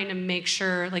also trying to make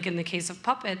sure, like in the case of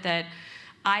Puppet, that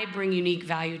I bring unique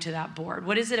value to that board.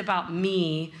 What is it about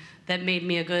me that made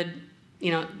me a good,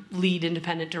 you know, lead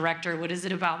independent director? What is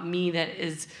it about me that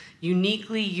is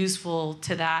uniquely useful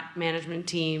to that management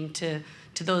team, to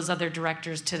those other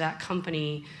directors, to that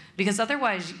company? Because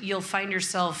otherwise, you'll find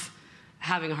yourself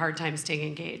having a hard time staying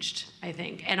engaged, I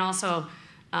think. And also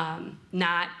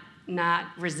not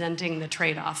resenting the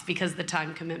trade-off, because the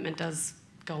time commitment does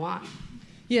go on.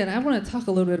 Yeah, and I want to talk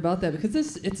a little bit about that, because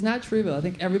it's not trivial. I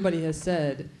think everybody has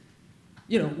said,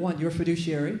 you know, one, you're a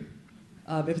fiduciary.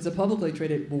 If it's a publicly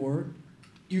traded board,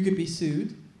 you could be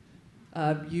sued.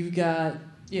 You've got,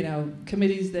 you know,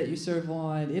 committees that you serve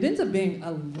on. It ends up being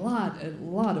a lot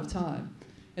of time.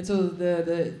 And so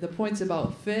the points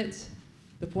about fit,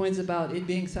 the points about it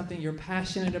being something you're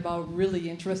passionate about, really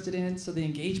interested in, so the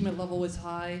engagement level is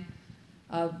high.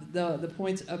 The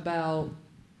points about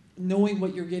knowing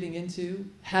what you're getting into,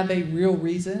 have a real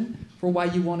reason for why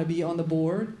you want to be on the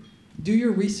board. Do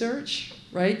your research,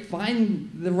 right?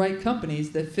 Find the right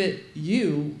companies that fit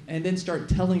you, and then start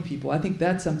telling people. I think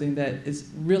that's something that is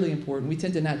really important. We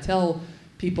tend to not tell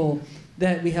people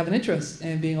that we have an interest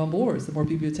in being on boards. The more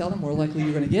people you tell them, the more likely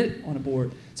you're going to get on a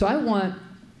board. So I want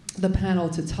the panel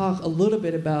to talk a little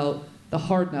bit about the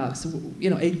hard knocks, you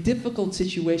know, a difficult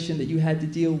situation that you had to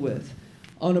deal with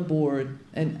on a board,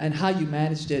 and how you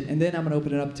managed it. And then I'm going to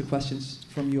open it up to questions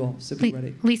from you all, so be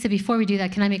ready. Lisa, before we do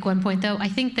that, can I make one point, though? I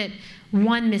think that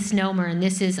one misnomer, and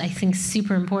this is, I think,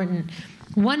 super important,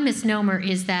 one misnomer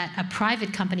is that a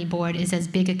private company board is as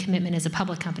big a commitment as a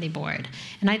public company board.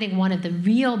 And I think one of the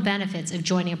real benefits of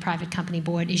joining a private company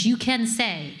board is you can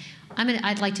say,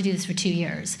 I'd like to do this for 2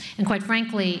 years. And quite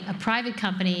frankly, a private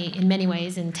company, in many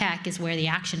ways, in tech, is where the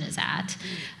action is at.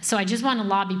 So I just want to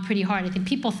lobby pretty hard. I think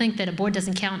people think that a board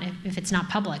doesn't count if it's not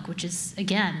public, which is,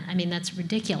 again, I mean, that's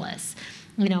ridiculous.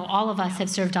 You know, all of us have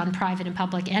served on private and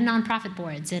public and nonprofit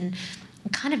boards, and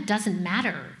it kind of doesn't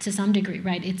matter to some degree,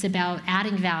 right? It's about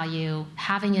adding value,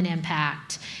 having an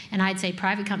impact, and I'd say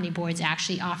private company boards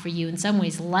actually offer you, in some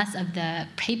ways, less of the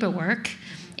paperwork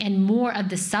and more of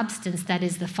the substance that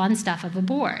is the fun stuff of a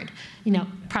board. You know,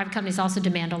 private companies also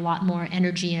demand a lot more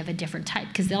energy of a different type,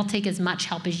 because they'll take as much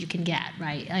help as you can get,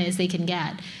 right, as they can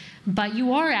get. But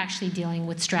you are actually dealing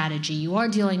with strategy. You are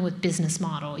dealing with business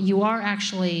model. You are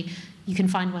actually, you can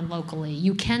find one locally.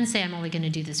 You can say, I'm only going to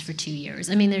do this for 2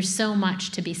 years. I mean, there's so much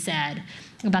to be said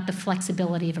about the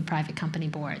flexibility of a private company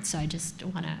board. So I just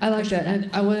want to. I like that, and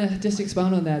I want to just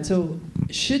expound on that. So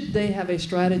should they have a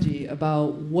strategy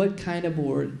about what kind of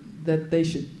board that they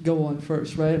should go on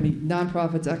first, right? I mean,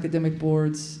 nonprofits, academic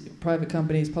boards, private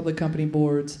companies, public company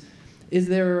boards. Is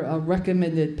there a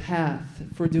recommended path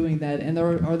for doing that? And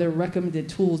are there recommended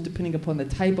tools, depending upon the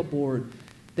type of board,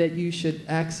 that you should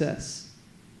access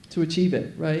to achieve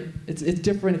it, right? It's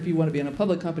different if you want to be on a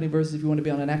public company versus if you want to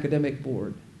be on an academic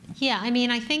board. Yeah, I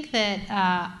mean, I think that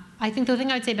the thing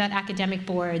I would say about academic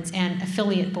boards and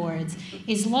affiliate boards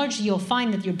is largely you'll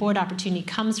find that your board opportunity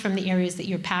comes from the areas that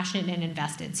you're passionate and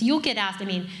invested. So you'll get asked, I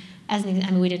mean,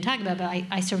 we didn't talk about it,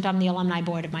 but I served on the alumni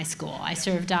board of my school. I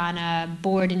served on a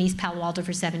board in East Palo Alto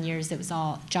for 7 years that was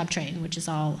all job training, which is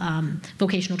all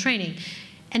vocational training.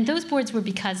 And those boards were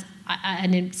because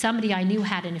somebody I knew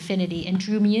had an affinity and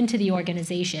drew me into the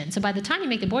organization. So by the time you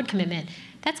make the board commitment,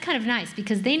 that's kind of nice,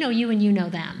 because they know you and you know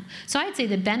them. So I'd say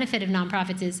the benefit of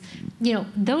nonprofits is, you know,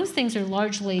 those things are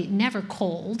largely never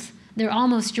cold. They're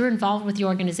almost, you're involved with the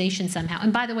organization somehow.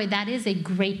 And by the way, that is a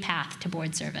great path to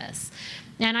board service.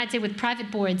 And I'd say with private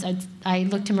boards, I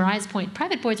look to Mariah's point,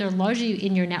 private boards are largely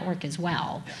in your network as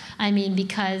well. I mean,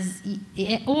 because,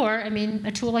 a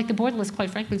tool like the Boardlist, quite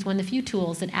frankly, is one of the few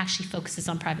tools that actually focuses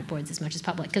on private boards as much as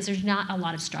public, because there's not a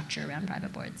lot of structure around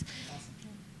private boards.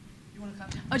 You want to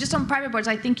comment? Oh, just on private boards,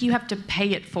 I think you have to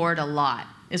pay it forward a lot,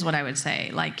 is what I would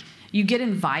say. Like, you get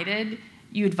invited,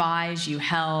 you advise, you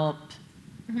help,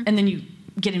 and then you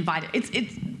get invited.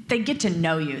 They get to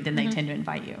know you, then they tend to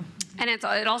invite you. And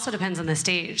it also depends on the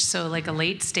stage. So like a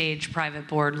late stage private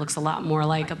board looks a lot more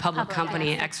like a public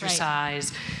company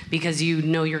exercise, because you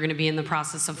know you're going to be in the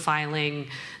process of filing,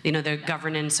 you know, the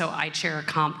governance. So I chair a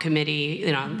comp committee,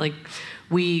 you know, like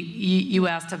you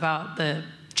asked about the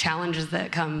challenges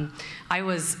that come. I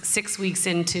was 6 weeks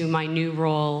into my new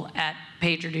role at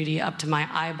PagerDuty, up to my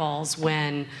eyeballs,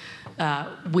 when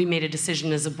we made a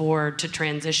decision as a board to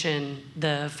transition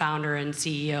the founder and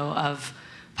CEO of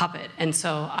puppet. And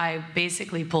so I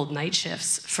basically pulled night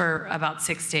shifts for about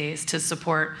 6 days to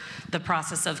support the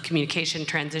process of communication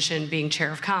transition. Being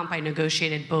chair of comp, I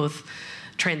negotiated both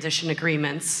transition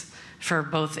agreements for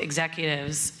both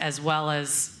executives, as well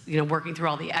as working through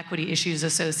all the equity issues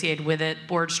associated with it,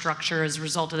 board structure as a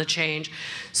result of the change.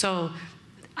 So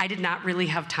I did not really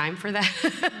have time for that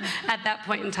at that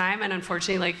point in time. And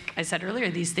unfortunately, like I said earlier,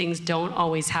 these things don't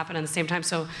always happen at the same time.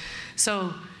 So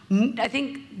I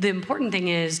think the important thing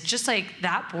is, just like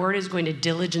that board is going to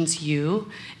diligence you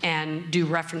and do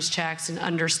reference checks and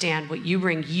understand what you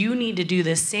bring, you need to do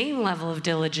the same level of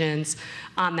diligence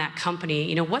on that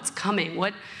company. What's coming?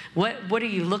 What are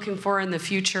you looking for in the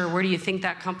future? Where do you think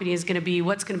that company is going to be?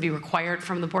 What's going to be required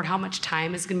from the board? How much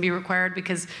time is going to be required?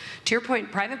 Because to your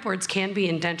point, private boards can be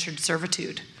indentured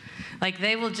servitude. Like,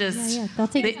 they will just... Yeah, they'll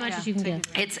take as much as you can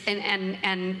get.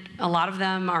 And a lot of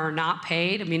them are not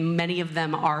paid. I mean, many of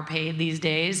them are paid these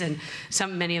days, and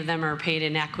many of them are paid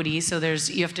in equity, so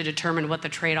you have to determine what the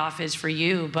trade-off is for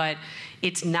you, but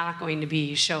it's not going to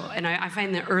be And I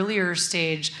find the earlier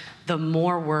stage, the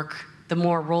more work, the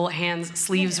more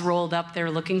sleeves rolled up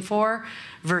they're looking for,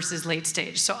 versus late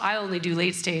stage. So I only do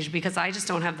late stage because I just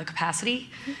don't have the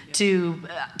capacity to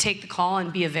take the call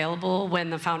and be available when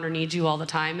the founder needs you all the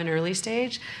time in early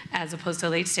stage, as opposed to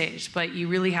late stage. But you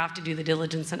really have to do the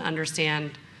diligence and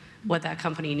understand what that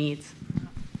company needs.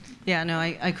 Yeah, no,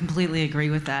 I completely agree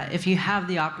with that. If you have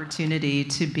the opportunity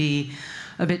to be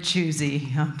a bit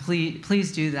choosy,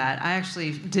 please do that. I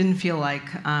actually didn't feel like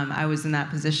I was in that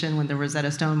position when the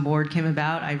Rosetta Stone board came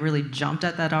about. I really jumped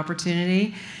at that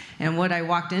opportunity. And what I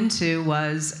walked into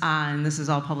was, and this is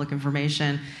all public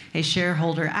information, a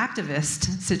shareholder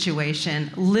activist situation,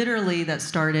 literally that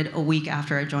started a week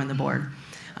after I joined the board.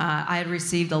 I had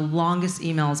received the longest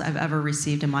emails I've ever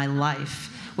received in my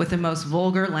life, with the most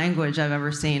vulgar language I've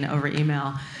ever seen over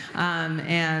email.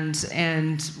 And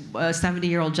a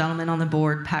 70-year-old gentleman on the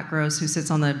board, Pat Gross, who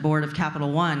sits on the board of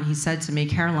Capital One, he said to me,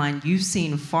 "Caroline, you've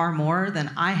seen far more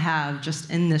than I have just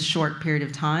in this short period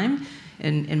of time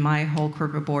in my whole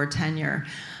corporate board tenure."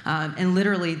 And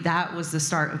literally, that was the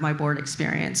start of my board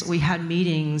experience. We had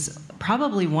meetings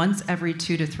probably once every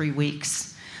 2 to 3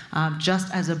 weeks,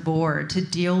 just as a board, to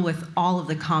deal with all of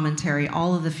the commentary,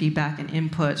 all of the feedback and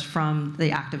input from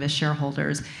the activist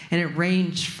shareholders. And it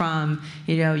ranged from,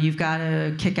 you've got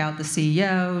to kick out the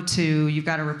CEO, to you've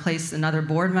got to replace another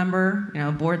board member,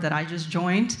 a board that I just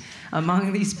joined,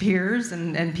 among these peers,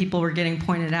 and people were getting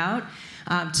pointed out.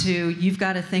 To you've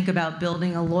got to think about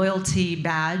building a loyalty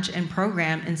badge and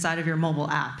program inside of your mobile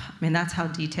app. I mean, that's how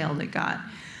detailed it got.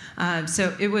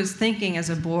 So it was thinking as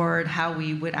a board how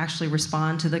we would actually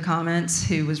respond to the comments,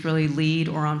 who was really lead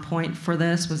or on point for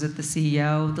this. Was it the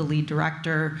CEO, the lead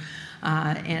director?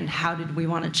 And how did we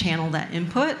want to channel that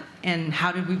input? And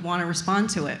how did we want to respond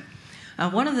to it?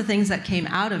 One of the things that came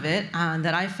out of it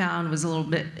that I found was a little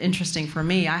bit interesting for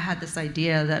me, I had this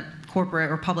idea that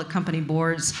corporate or public company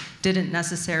boards didn't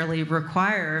necessarily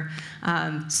require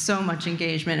so much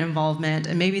engagement, involvement,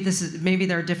 and maybe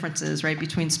there are differences, right,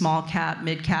 between small cap,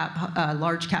 mid cap,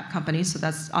 large cap companies. So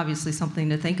that's obviously something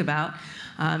to think about.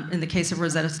 In the case of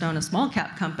Rosetta Stone, a small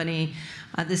cap company,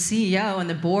 the CEO and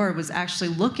the board was actually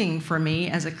looking for me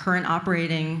as a current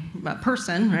operating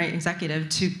person, right, executive,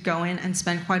 to go in and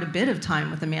spend quite a bit of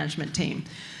time with the management team.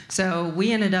 So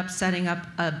we ended up setting up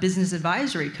a business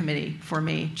advisory committee for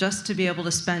me, just to be able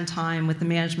to spend time with the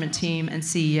management team and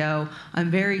CEO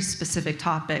on very specific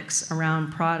topics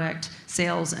around product,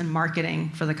 sales, and marketing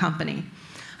for the company.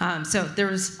 So there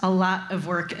was a lot of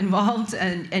work involved,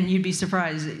 and you'd be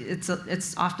surprised.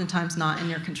 It's oftentimes not in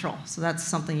your control. So that's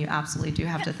something you absolutely do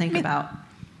have to think about.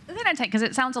 Then I'd take, because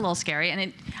it sounds a little scary,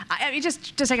 and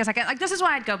just take a second. Like, this is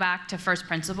why I'd go back to first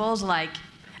principles. Like,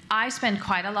 I spend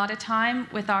quite a lot of time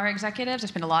with our executives. I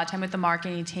spend a lot of time with the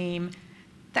marketing team.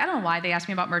 I don't know why they asked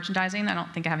me about merchandising. I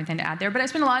don't think I have anything to add there. But I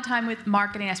spend a lot of time with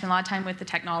marketing. I spend a lot of time with the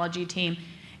technology team.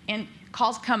 And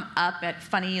calls come up at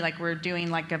funny, like we're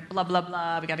doing like a blah, blah,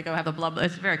 blah. We got to go have a blah, blah.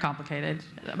 It's very complicated.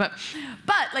 But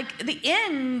like, at the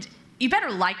end, you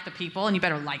better like the people and you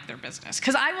better like their business.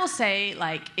 Because I will say,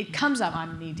 like, it comes up,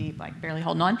 I'm knee deep, like barely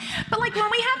holding on. But like,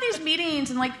 when we have these meetings,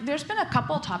 and like, there's been a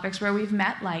couple topics where we've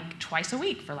met like twice a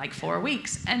week for like 4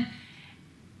 weeks. And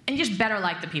you just better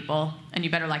like the people and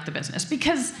you better like the business.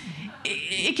 Because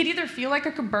it could either feel like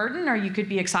a burden or you could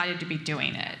be excited to be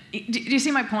doing it. Do you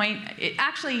see my point?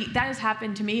 Actually, that has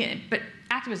happened to me. But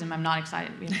activism, I'm not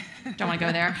excited. We don't want to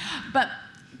go there. But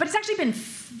it's actually been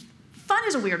fun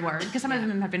is a weird word, because some of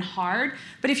them have been hard.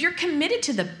 But if you're committed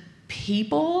to the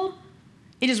people,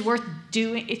 it is worth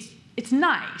doing. It's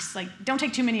nice. Like, don't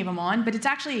take too many of them on, but it's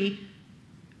actually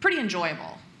pretty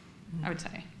enjoyable. I would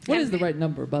say. What is the right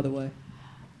number, by the way?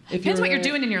 Depends what you're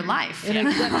doing in your life. In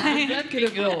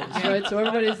executive roles, right? So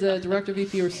everybody's a director,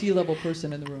 VP, or C-level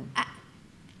person in the room.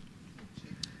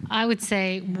 I would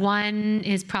say 1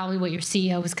 is probably what your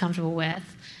CEO is comfortable with.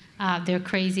 There are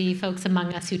crazy folks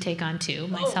among us who take on 2,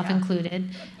 myself included,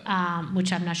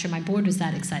 which I'm not sure my board was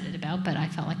that excited about, but I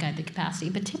felt like I had the capacity.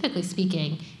 But typically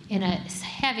speaking, in a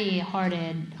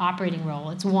heavy-hearted operating role,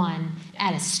 it's 1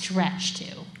 at a stretch 2.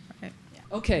 Right.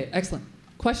 Okay, excellent.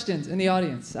 Questions in the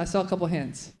audience? I saw a couple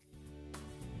hands.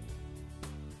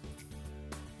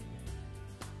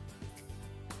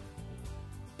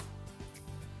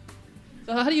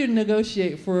 So how do you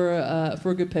negotiate for a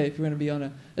good pay if you're going to be on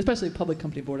a, especially a public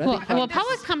company board? Well,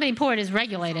 public company board is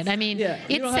regulated. I mean,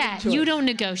 it's set. You don't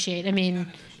negotiate. I mean,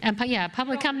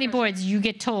 public company boards, you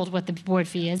get told what the board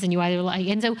fee is, and you either like.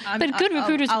 And so, but good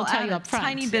recruiters will tell you up front.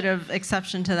 I'll add a tiny bit of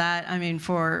exception to that. I mean,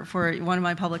 for one of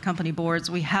my public company boards,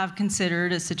 we have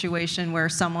considered a situation where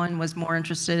someone was more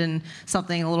interested in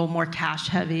something a little more cash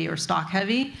heavy or stock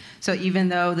heavy. So even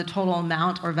though the total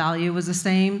amount or value was the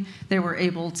same, they were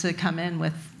able to come in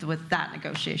with that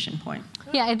negotiation point.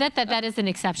 Yeah, that is an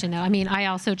exception, though. I mean, I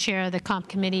also chair the comp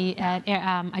committee at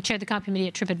I chair the comp committee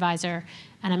at TripAdvisor,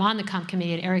 and I'm on the comp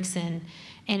committee at Ericsson.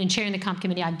 And in chairing the comp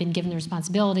committee, I've been given the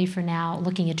responsibility for now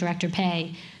looking at director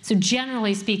pay. So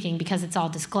generally speaking, because it's all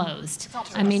disclosed,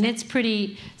 I mean, it's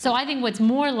pretty. So I think what's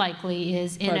more likely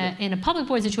is in a public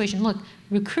board situation. Look,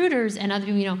 recruiters and other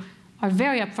people, are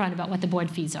very upfront about what the board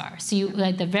fees are. So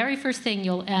like the very first thing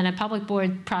in a public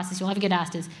board process you'll ever get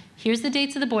asked is, here's the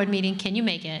dates of the board meeting, can you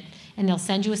make it? And they'll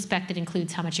send you a spec that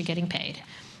includes how much you're getting paid.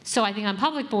 So I think on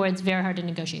public boards, very hard to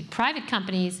negotiate. Private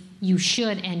companies, you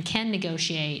should and can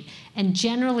negotiate. And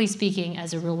generally speaking,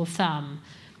 as a rule of thumb,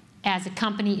 as a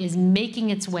company is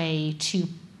making its way to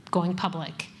going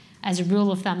public, as a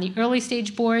rule of thumb, the early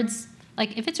stage boards,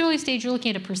 like if it's early stage, you're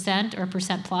looking at 1% or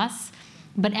 1% plus.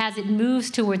 But as it moves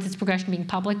towards its progression being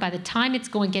public, by the time it's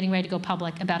getting ready to go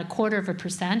public, about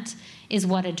 1/4% is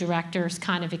what a director's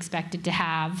kind of expected to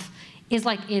have, is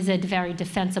a very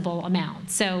defensible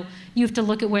amount. So you have to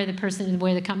look at where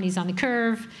the company's on the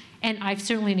curve. And I've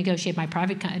certainly negotiated my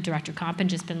private director comp and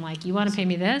just been like, you want to pay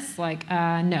me this? Like,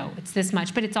 no, it's this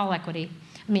much, but it's all equity.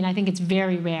 I mean, I think it's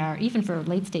very rare, even for a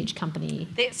late-stage company.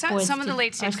 Some of the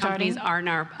late-stage companies are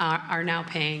now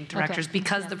paying directors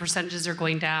because the percentages are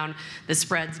going down, the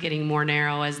spread's getting more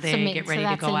narrow as they get ready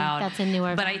to go out. That's a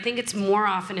newer. But I think it's more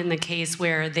often in the case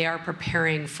where they are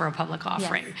preparing for a public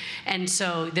offering. Yes. And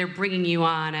so they're bringing you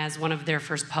on as one of their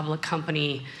first public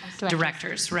company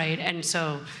directors, right? And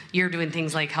so you're doing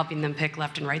things like helping them pick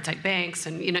left and right side banks,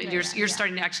 and you're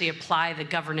starting to actually apply the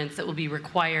governance that will be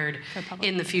required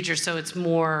in the future. So it's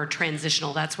more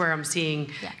transitional. That's where I'm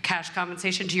seeing cash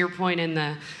compensation. To your point, in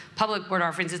the public board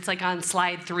offerings, it's like on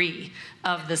slide 3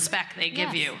 of the spec they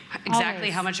give you. Exactly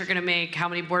how much you're going to make, how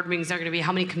many board meetings are going to be,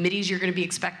 how many committees you're going to be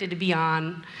expected to be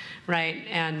on, right?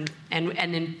 And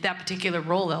in that particular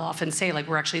role, they'll often say, like,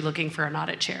 we're actually looking for an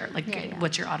audit chair. Like,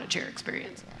 what's your audit chair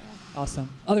experience? Awesome.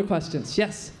 Other questions?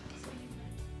 Yes.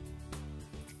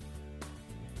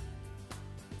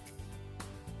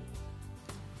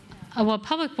 Well,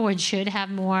 public boards should have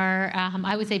more.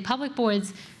 I would say public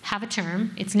boards have a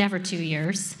term. It's never 2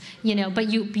 years, but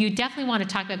you definitely want to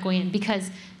talk about going in,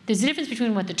 because there's a difference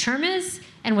between what the term is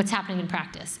and what's happening in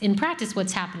practice. In practice,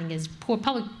 what's happening is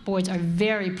public boards are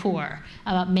very poor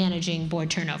about managing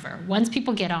board turnover. Once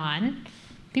people get on,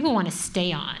 people want to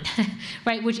stay on,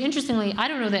 right? Which, interestingly, I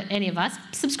don't know that any of us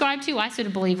subscribe to. I sort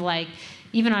of believe, like,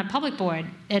 even on a public board,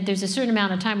 there's a certain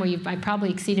amount of time where I probably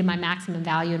exceeded my maximum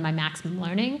value and my maximum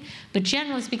learning. But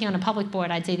generally speaking, on a public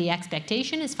board, I'd say the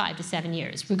expectation is 5 to 7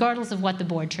 years, regardless of what the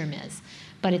board term is.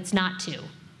 But it's not 2,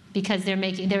 because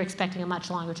they're expecting a much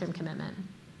longer term commitment.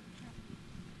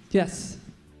 Yes.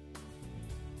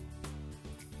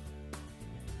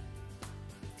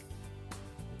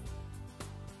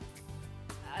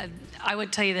 I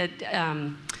would tell you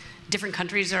that different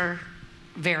countries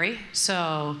vary.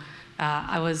 So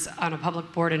I was on a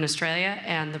public board in Australia,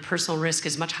 and the personal risk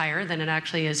is much higher than it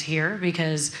actually is here,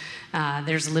 because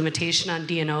there's a limitation on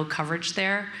D&O coverage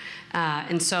there.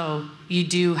 And so you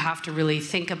do have to really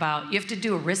think about, you have to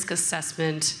do a risk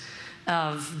assessment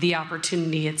of the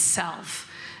opportunity itself.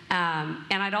 And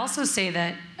I'd also say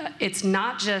that it's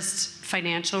not just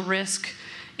financial risk,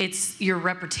 it's your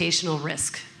reputational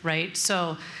risk, right?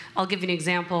 So I'll give you an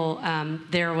example.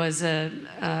 There was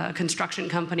a construction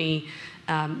company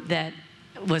that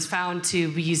was found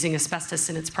to be using asbestos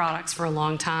in its products for a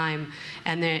long time,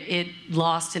 and it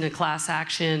lost in a class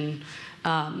action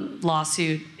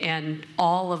lawsuit, and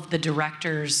all of the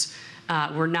directors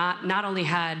were not only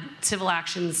had civil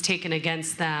actions taken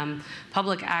against them,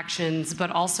 public actions,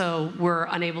 but also were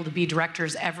unable to be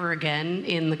directors ever again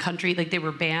in the country. Like, they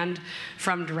were banned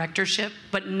from directorship,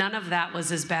 but none of that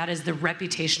was as bad as the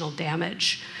reputational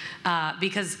damage.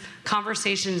 Because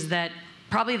conversations that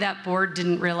probably that board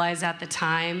didn't realize at the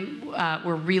time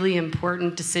were really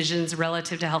important decisions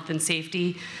relative to health and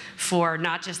safety for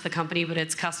not just the company, but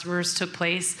its customers took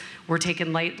place, were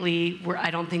taken lightly. I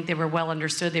don't think they were well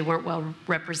understood. They weren't well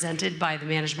represented by the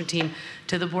management team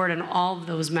to the board, and all of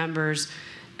those members,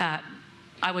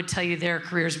 I would tell you their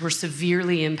careers were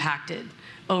severely impacted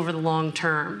over the long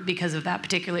term because of that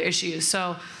particular issue.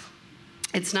 So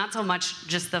it's not so much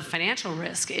just the financial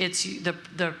risk, it's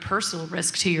the personal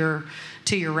risk to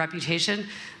your reputation.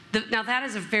 Now that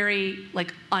is a very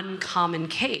uncommon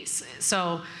case.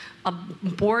 So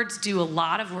boards do a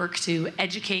lot of work to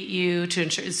educate you, to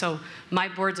ensure. So my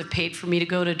boards have paid for me to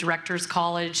go to directors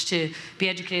college to be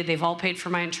educated. They've all paid for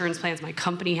my insurance plans. My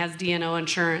company has D&O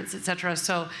insurance, et cetera.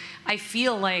 So I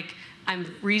feel like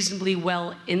I'm reasonably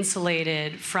well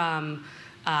insulated from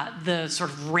the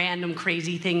sort of random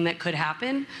crazy thing that could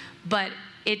happen, but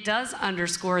it does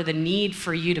underscore the need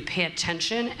for you to pay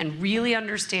attention and really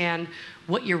understand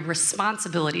what your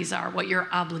responsibilities are, what your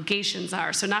obligations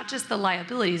are. So not just the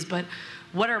liabilities, but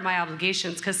what are my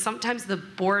obligations? Because sometimes the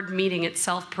board meeting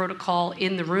itself, protocol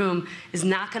in the room, is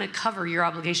not going to cover your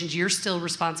obligations. You're still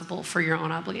responsible for your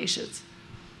own obligations.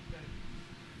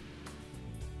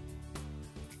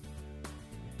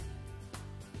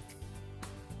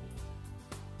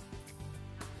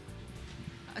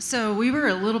 So we were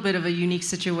a little bit of a unique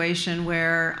situation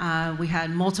where we had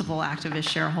multiple activist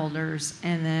shareholders,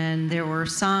 and then there were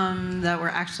some that were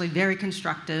actually very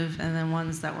constructive, and then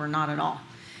ones that were not at all.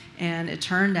 And it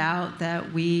turned out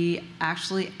that we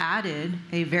actually added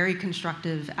a very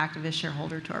constructive activist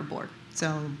shareholder to our board.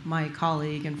 So my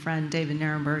colleague and friend David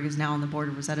Nirenberg is now on the board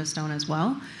of Rosetta Stone as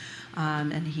well.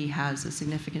 And he has a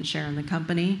significant share in the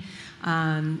company.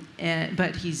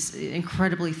 But he's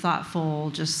incredibly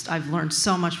thoughtful. I've learned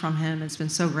so much from him. It's been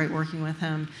so great working with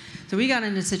him. So we got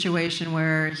into a situation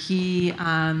where he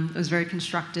was very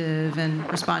constructive and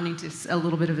responding to a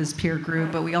little bit of his peer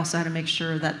group, but we also had to make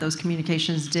sure that those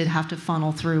communications did have to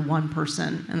funnel through one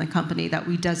person in the company that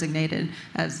we designated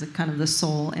as the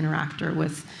sole interactor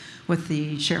with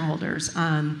the shareholders,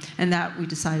 and that we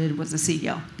decided was the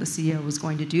CEO. The CEO was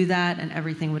going to do that, and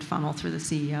everything would funnel through the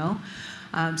CEO.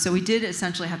 So we did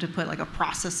essentially have to put a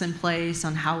process in place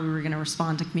on how we were going to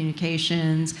respond to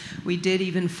communications. We did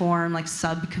even form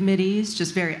subcommittees,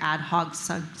 just very ad hoc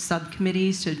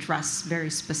subcommittees to address very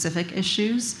specific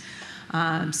issues.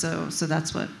 So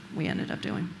that's what we ended up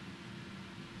doing.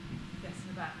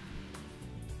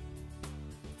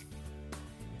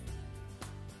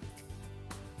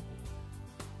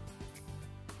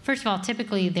 First of all,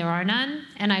 typically there are none,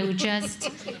 and I would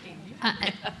just,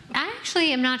 I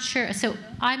actually am not sure, so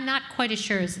I'm not quite as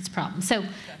sure as its problem. So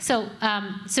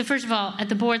first of all, at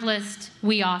the board list,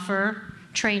 we offer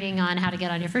training on how to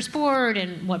get on your first board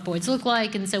and what boards look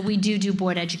like, and so we do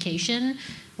board education.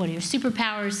 What are your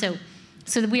superpowers?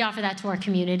 So we offer that to our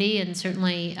community, and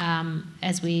certainly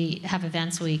as we have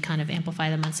events, we kind of amplify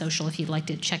them on social if you'd like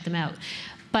to check them out.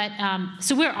 But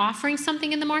so we're offering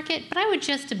something in the market, but I would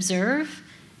just observe,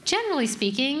 generally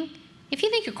speaking, if you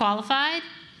think you're qualified,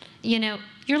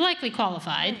 you're likely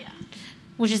qualified,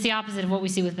 which is the opposite of what we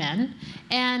see with men.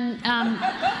 And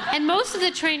most of the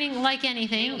training, like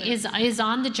anything, is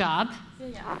on the job,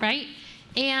 right?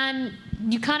 And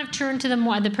you kind of turn to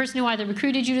the person who either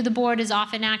recruited you to the board is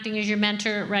often acting as your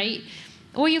mentor, right?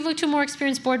 Or you look to a more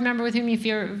experienced board member with whom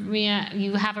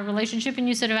you have a relationship, and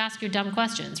you sort of ask your dumb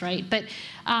questions, right? But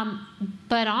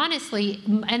honestly,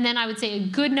 and then I would say a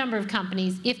good number of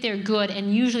companies, if they're good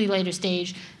and usually later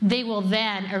stage, they will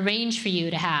then arrange for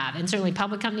you to have, and certainly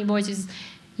public company boards,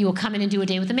 you will come in and do a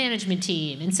day with the management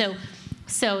team. And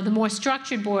so the more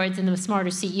structured boards and the smarter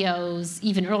CEOs,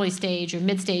 even early stage or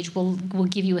mid stage, will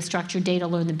give you a structured day to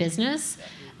learn the business.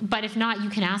 But if not, you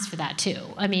can ask for that too.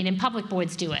 I mean, and public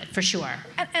boards do it, for sure.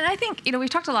 And I think, we've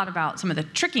talked a lot about some of the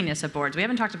trickiness of boards. We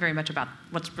haven't talked very much about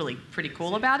what's really pretty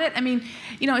cool about it. I mean,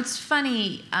 it's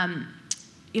funny,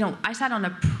 I sat on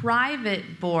a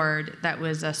private board that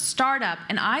was a startup,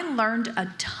 and I learned a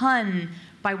ton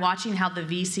by watching how the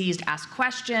VCs asked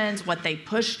questions, what they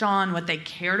pushed on, what they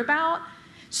cared about.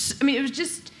 I mean, it was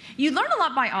just, you learn a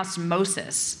lot by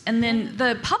osmosis. And then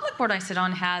the public board I sit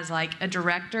on has a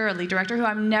lead director, who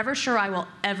I'm never sure I will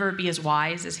ever be as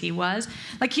wise as he was.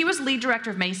 He was lead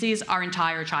director of Macy's our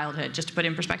entire childhood, just to put it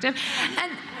in perspective.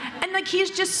 And And like,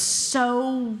 he's just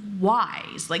so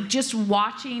wise. Like, just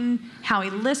watching how he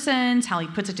listens, how he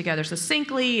puts it together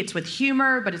succinctly. It's with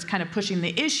humor, but it's kind of pushing the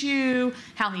issue.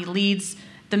 How he leads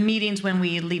the meetings when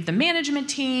we leave the management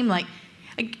team. Like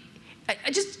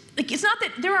I just, like, it's not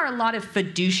that there are a lot of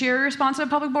fiduciary responsive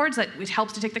public boards that it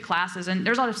helps to take the classes, and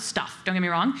there's a lot of stuff, don't get me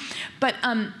wrong. But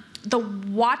the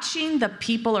watching the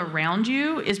people around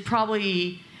you is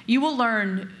probably, you will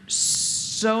learn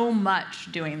so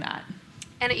much doing that.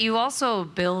 And you also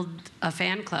build a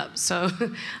fan club. So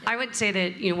I would say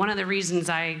that, you know, one of the reasons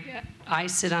I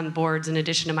sit on boards in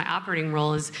addition to my operating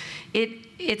role is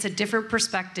it's a different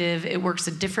perspective. It works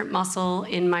a different muscle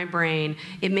in my brain.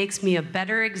 It makes me a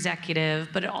better executive,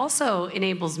 but it also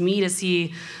enables me to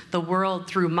see the world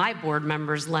through my board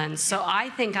members' lens. So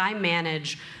I think I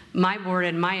manage my board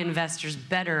and my investors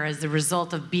better as the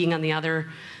result of being on the other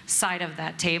side of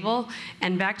that table.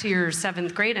 And back to your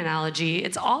 7th grade analogy,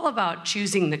 it's all about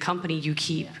choosing the company you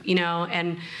keep, you know?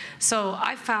 And so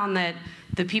I found that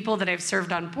the people that I've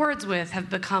served on boards with have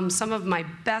become some of my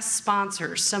best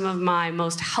sponsors, some of my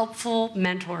most helpful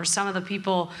mentors, some of the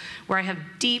people where I have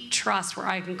deep trust, where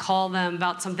I can call them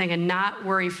about something and not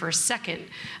worry for a second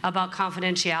about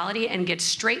confidentiality and get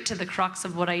straight to the crux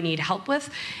of what I need help with,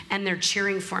 and they're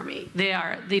cheering for me. They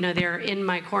are, you know, they're in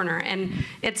my corner. And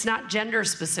it's not gender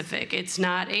specific, it's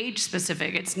not age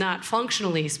specific, it's not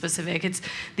functionally specific.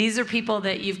 These are people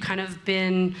that you've kind of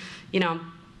been, you know,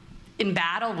 in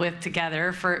battle with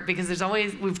together because there's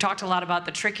always, we've talked a lot about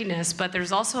the trickiness, but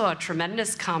there's also a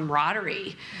tremendous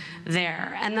camaraderie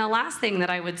there. And the last thing that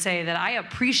I would say that I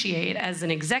appreciate as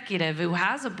an executive who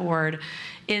has a board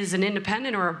is an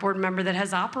independent or a board member that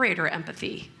has operator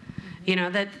empathy, you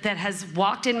know, that has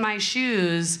walked in my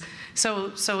shoes.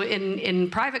 So in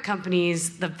private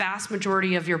companies, the vast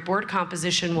majority of your board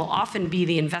composition will often be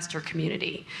the investor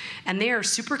community. And they are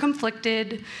super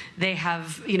conflicted. They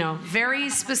have, you know, very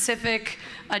specific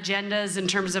agendas in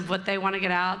terms of what they want to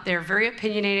get out. They're very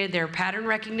opinionated. Their pattern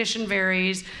recognition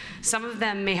varies. Some of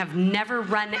them may have never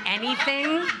run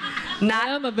anything. I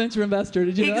am a venture investor,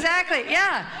 did you know? Exactly,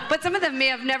 yeah. But some of them may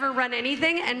have never run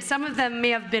anything, and some of them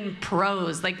may have been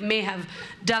pros, like may have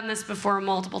done this before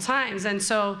multiple times. And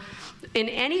so in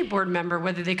any board member,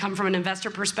 whether they come from an investor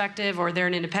perspective or they're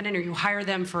an independent, or you hire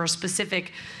them for a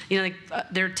specific, you know,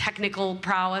 like their technical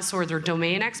prowess or their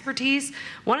domain expertise,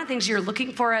 one of the things you're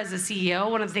looking for as a CEO,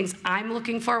 one of the things I'm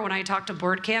looking for when I talk to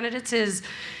board candidates is,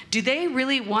 do they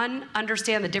really, one,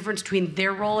 understand the difference between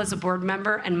their role as a board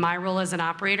member and my role as an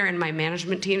operator and my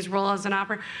management team's role as an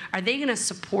operator? Are they gonna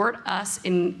support us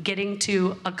in getting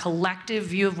to a collective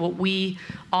view of what we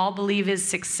all believe is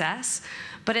success?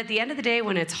 But at the end of the day,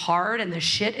 when it's hard and the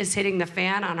shit is hitting the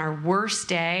fan on our worst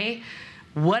day,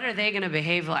 what are they gonna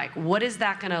behave like? What is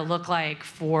that gonna look like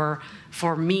for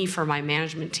me, for my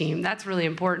management team? That's really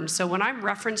important. So when I'm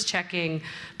reference checking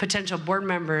potential board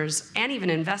members and even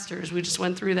investors, we just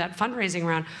went through that fundraising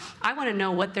round, I wanna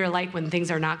know what they're like when things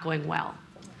are not going well.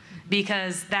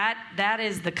 Because that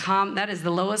is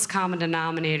the lowest common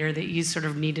denominator that you sort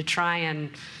of need to try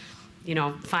and, you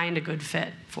know, find a good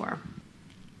fit for.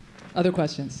 Other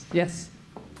questions? Yes.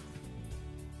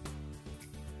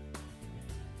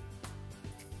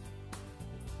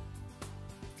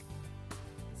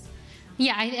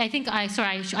 Yeah, I think I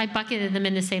bucketed them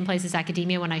in the same place as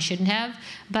academia when I shouldn't have.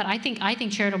 But I think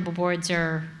charitable boards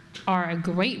are a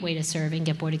great way to serve and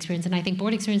get board experience. And I think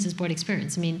board experience is board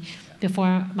experience. I mean,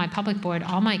 before my public board,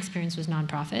 all my experience was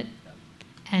nonprofit,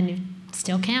 and it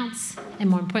still counts. And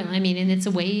more importantly, I mean, and it's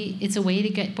a way to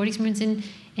get board experience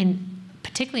in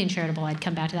particularly in charitable. I'd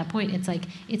come back to that point. It's like,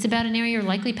 it's about an area you're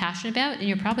likely passionate about, and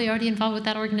you're probably already involved with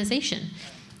that organization,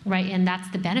 right? And that's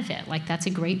the benefit. Like, that's a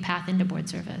great path into board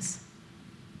service.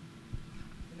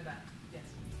 In the back, yes.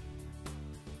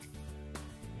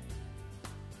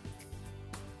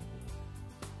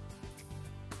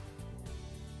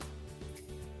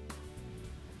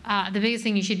 The biggest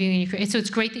thing you should be doing in your career, so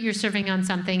it's great that you're serving on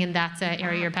something and that's an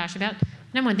area you're passionate about.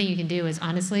 Number one thing you can do is,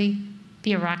 honestly,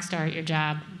 be a rock star at your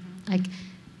job. Like,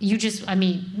 you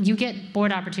get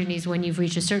board opportunities when you've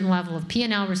reached a certain level of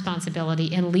P&L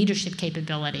responsibility and leadership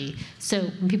capability. So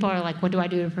when people are like, what do I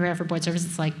do to prepare for board service?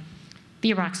 It's like,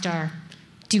 be a rock star,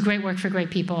 do great work for great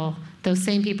people. Those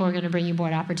same people are going to bring you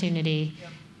board opportunity,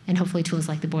 and hopefully tools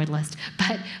like the board list.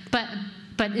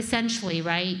 But essentially,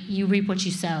 right, you reap what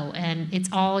you sow, and it's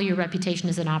all your reputation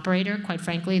as an operator, quite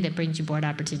frankly, that brings you board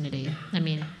opportunity. I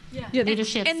mean,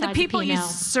 leadership and the people you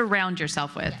surround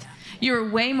yourself with. Yeah.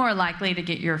 You're way more likely to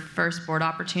get your first board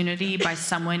opportunity by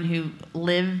someone who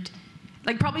lived,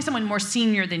 like probably someone more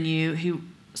senior than you, who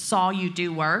saw you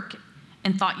do work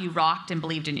and thought you rocked and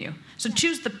believed in you. So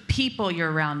choose the people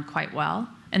you're around quite well,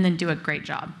 and then do a great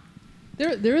job.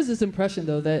 There is this impression,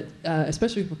 though, that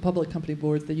especially for public company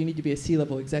boards, that you need to be a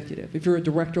C-level executive. If you're a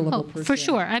director-level person. For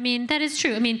sure. I mean, that is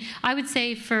true. I mean, I would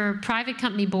say for private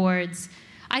company boards,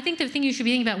 I think the thing you should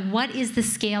be thinking about, what is the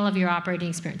scale of your operating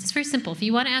experience? It's very simple. If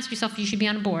you want to ask yourself if you should be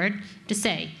on a board, to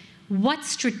say, what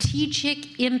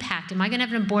strategic impact am I going to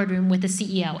have in a boardroom with the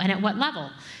CEO, and at what level?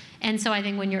 And so I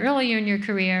think when you're earlier in your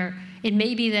career, it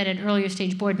may be that an earlier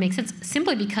stage board makes sense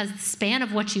simply because the span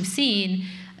of what you've seen.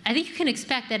 I think you can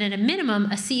expect that at a minimum,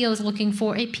 a CEO is looking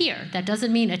for a peer. That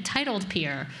doesn't mean a titled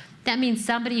peer. That means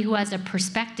somebody who has a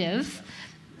perspective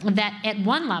that at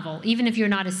one level, even if you're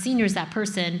not as senior as that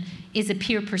person, is a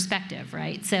peer perspective,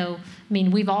 right? So, I mean,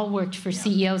 we've all worked for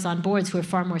CEOs on boards who are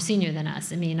far more senior than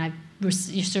us. I mean,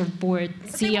 you serve board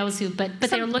CEOs who, but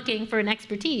they're looking for an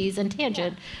expertise and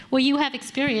tangent. Well, you have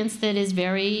experience that is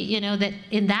very, you know, that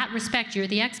in that respect, you're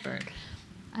the expert.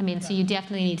 I mean, so you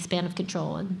definitely need span of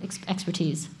control and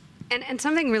expertise. And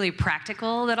something really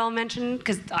practical that I'll mention,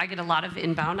 because I get a lot of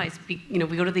inbound. I speak, you know,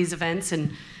 we go to these events,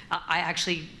 and I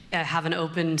actually have an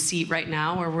open seat right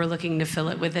now where we're looking to fill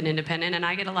it with an independent, and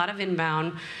I get a lot of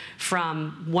inbound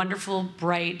from wonderful,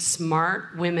 bright,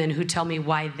 smart women who tell me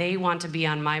why they want to be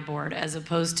on my board as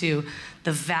opposed to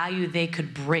the value they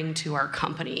could bring to our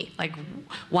company, like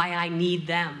why I need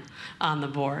them on the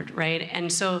board, right?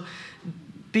 And so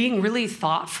being really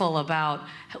thoughtful about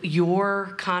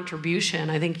your contribution,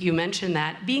 I think you mentioned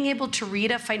that, being able to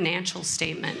read a financial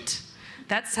statement.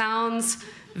 That sounds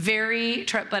very,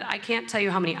 but I can't tell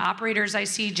you how many operators I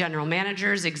see, general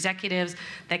managers, executives,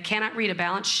 that cannot read a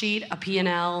balance sheet, a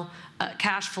P&L, a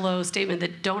cash flow statement,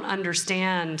 that don't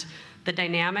understand the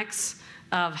dynamics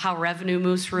of how revenue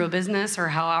moves through a business or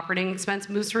how operating expense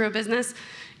moves through a business.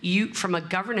 You, from a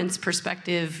governance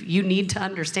perspective, you need to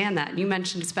understand that. And you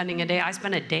mentioned spending a day. I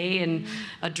spent a day in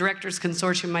a director's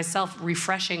consortium myself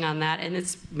refreshing on that, and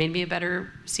it's made me a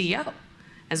better CEO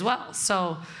as well.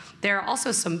 So there are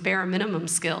also some bare minimum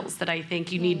skills that I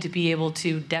think you need to be able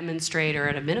to demonstrate or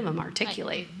at a minimum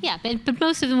articulate. Yeah, but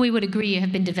most of them we would agree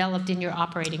have been developed in your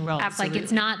operating roles. Absolutely. Like,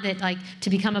 it's not that, like, to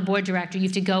become a board director, you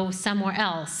have to go somewhere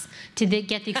else to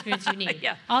get the experience you need.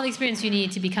 Yeah. All the experience you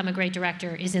need to become a great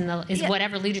director is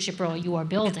whatever leadership role you are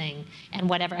building and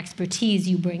whatever expertise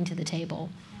you bring to the table.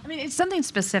 I mean, it's something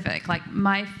specific. Like,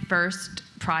 my first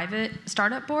private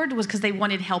startup board was because they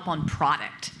wanted help on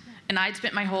product. And I'd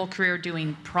spent my whole career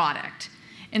doing product.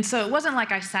 And so it wasn't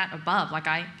like I sat above, like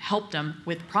I helped them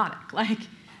with product, like,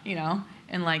 you know,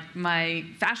 and like my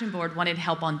fashion board wanted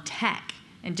help on tech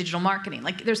and digital marketing.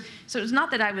 Like, so it's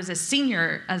not that I was as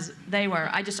senior as they were,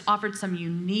 I just offered some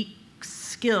unique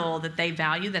skill that they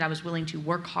value that I was willing to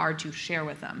work hard to share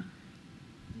with them,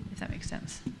 if that makes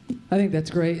sense. I think that's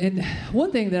great. And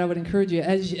one thing that I would encourage you,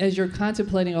 as you're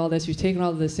contemplating all this, you're taking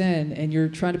all of this in, and you're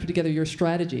trying to put together your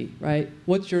strategy, right?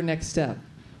 What's your next step?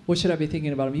 What should I be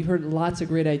thinking about? You've heard lots of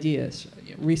great ideas.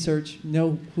 Research,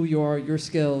 know who you are, your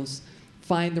skills,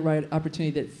 find the right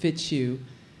opportunity that fits you.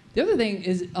 The other thing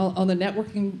is on the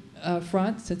networking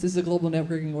front, since this is a global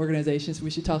networking organization, so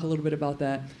we should talk a little bit about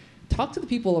that. Talk to the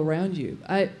people around you.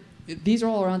 These are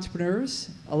all our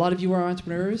entrepreneurs. A lot of you are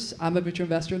entrepreneurs. I'm a venture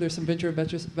investor. There's some venture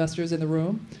investors in the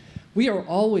room. We are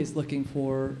always looking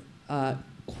for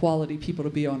quality people to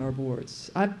be on our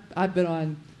boards. I've been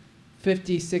on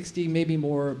 50, 60, maybe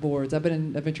more boards. I've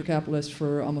been a venture capitalist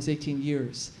for almost 18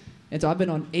 years. And so I've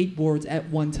been on 8 boards at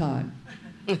one time.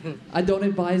 I don't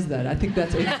advise that. I think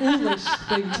that's a foolish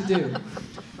thing to do.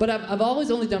 But I've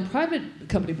always only done private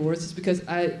company boards just because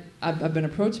I've been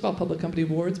approached about public company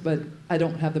boards, but I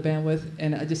don't have the bandwidth,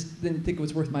 and I just didn't think it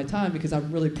was worth my time because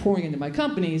I'm really pouring into my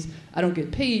companies. I don't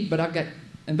get paid, but I've got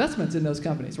investments in those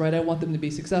companies, right? I want them to be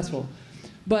successful.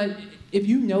 But if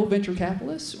you know venture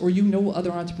capitalists or you know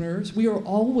other entrepreneurs, we are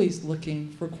always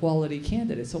looking for quality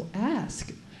candidates. So ask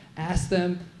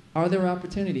them, are there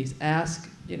opportunities? Ask,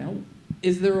 you know,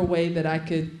 is there a way that I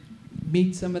could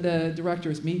meet some of the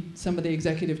directors, meet some of the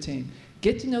executive team?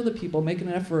 Get to know the people, make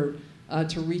an effort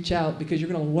to reach out, because you're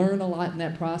going to learn a lot in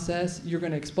that process. You're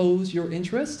going to expose your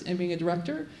interest in being a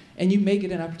director, and you may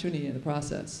get an opportunity in the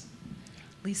process.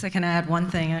 Lisa, can I add one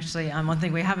thing? Actually, one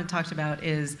thing we haven't talked about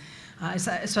is,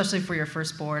 especially for your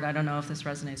first board, I don't know if this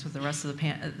resonates with the rest of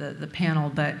the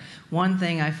panel, but one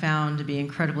thing I found to be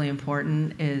incredibly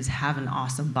important is have an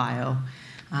awesome bio.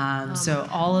 So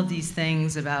all of these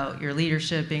things about your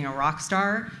leadership, being a rock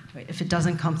star, if it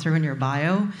doesn't come through in your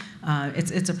bio,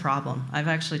 it's a problem. I've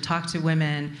actually talked to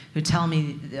women who tell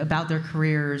me about their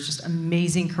careers, just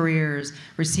amazing careers,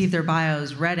 received their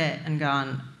bios, read it, and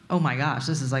gone, oh my gosh,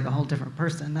 this is like a whole different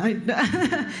person.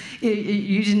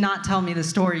 You did not tell me the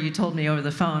story you told me over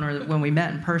the phone or when we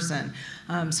met in person.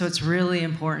 So it's really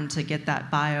important to get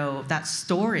that bio, that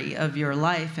story of your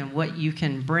life and what you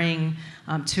can bring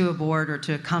to a board or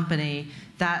to a company.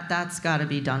 That's got to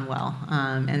be done well.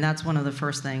 And that's one of the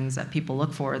first things that people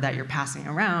look for, that you're passing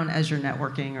around as you're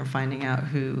networking or finding out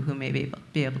who may be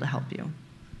able to help you.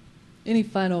 Any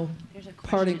final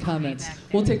parting comments?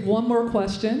 We'll take one more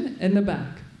question in the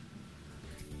back.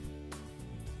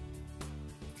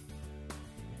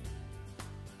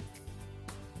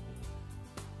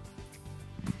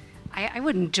 I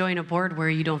wouldn't join a board where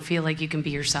you don't feel like you can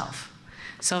be yourself.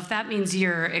 So if that means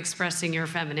you're expressing your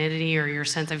femininity or your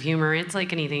sense of humor, it's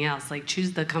like anything else. Like,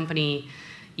 choose the company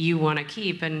you want to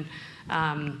keep. And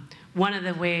one of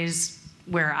the ways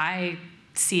where I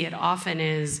see it often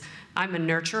is I'm a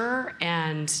nurturer,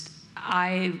 and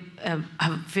I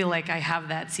feel like I have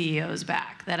that CEO's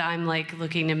back, that I'm like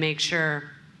looking to make sure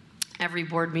every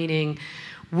board meeting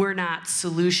we're not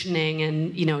solutioning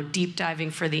and deep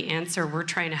diving for the answer. We're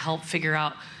trying to help figure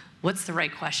out what's the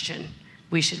right question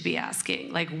we should be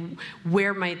asking. Like,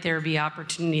 where might there be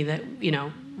opportunity that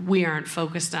we aren't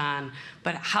focused on,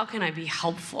 but how can I be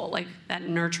helpful? Like, that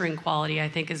nurturing quality I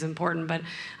think is important, but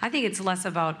I think it's less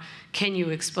about can you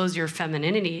expose your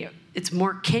femininity. It's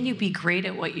more, can you be great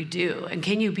at what you do, and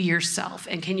can you be yourself,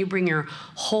 and can you bring your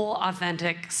whole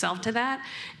authentic self to that?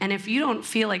 And if you don't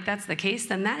feel like that's the case,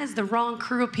 then that is the wrong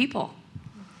crew of people.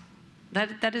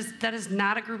 That is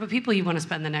not a group of people you want to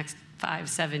spend the next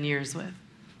 5-7 years with.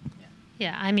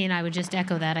 Yeah, I mean, I would just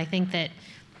echo that. I think at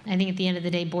the end of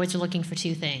the day, boards are looking for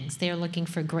two things. They're looking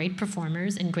for great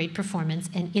performers and great performance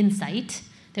and insight.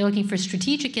 They're looking for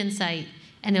strategic insight,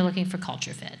 and they're looking for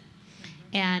culture fit.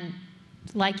 And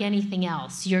like anything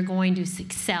else, you're going to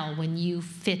excel when you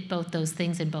fit both those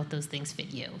things and both those things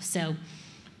fit you. So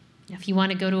if you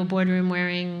want to go to a boardroom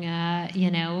wearing,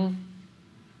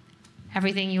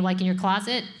 everything you like in your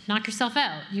closet, knock yourself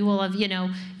out. You will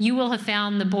have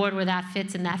found the board where that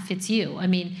fits and that fits you. I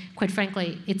mean, quite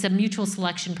frankly, it's a mutual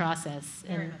selection process.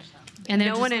 And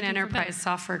no one in enterprise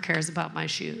software cares about my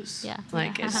shoes. Yeah.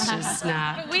 Like, it's just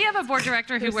not. We have a board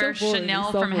director who wears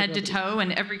Chanel from head to toe,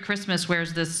 and every Christmas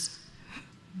wears this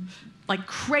like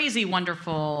crazy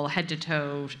wonderful head to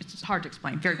toe. It's hard to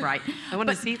explain. Very bright. I want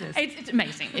to see this. It's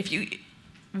amazing.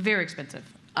 Very expensive.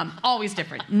 Always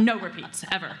different. No repeats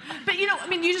ever. But you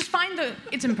just find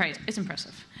it's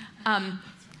impressive. I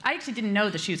actually didn't know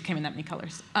the shoes came in that many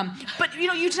colors. But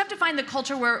you just have to find the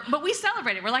culture but we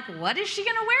celebrate it. We're like, what is she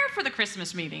gonna wear for the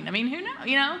Christmas meeting? I mean, who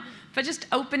knows? But just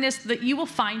openness, that you will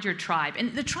find your tribe.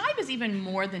 And the tribe is even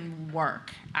more than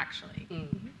work, actually.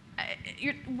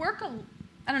 Your work,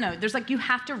 I don't know, you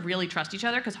have to really trust each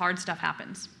other because hard stuff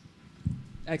happens.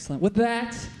 Excellent. With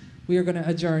that, we are going to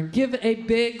adjourn. Give a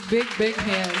big, big, big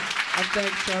hand of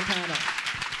thanks to our panel.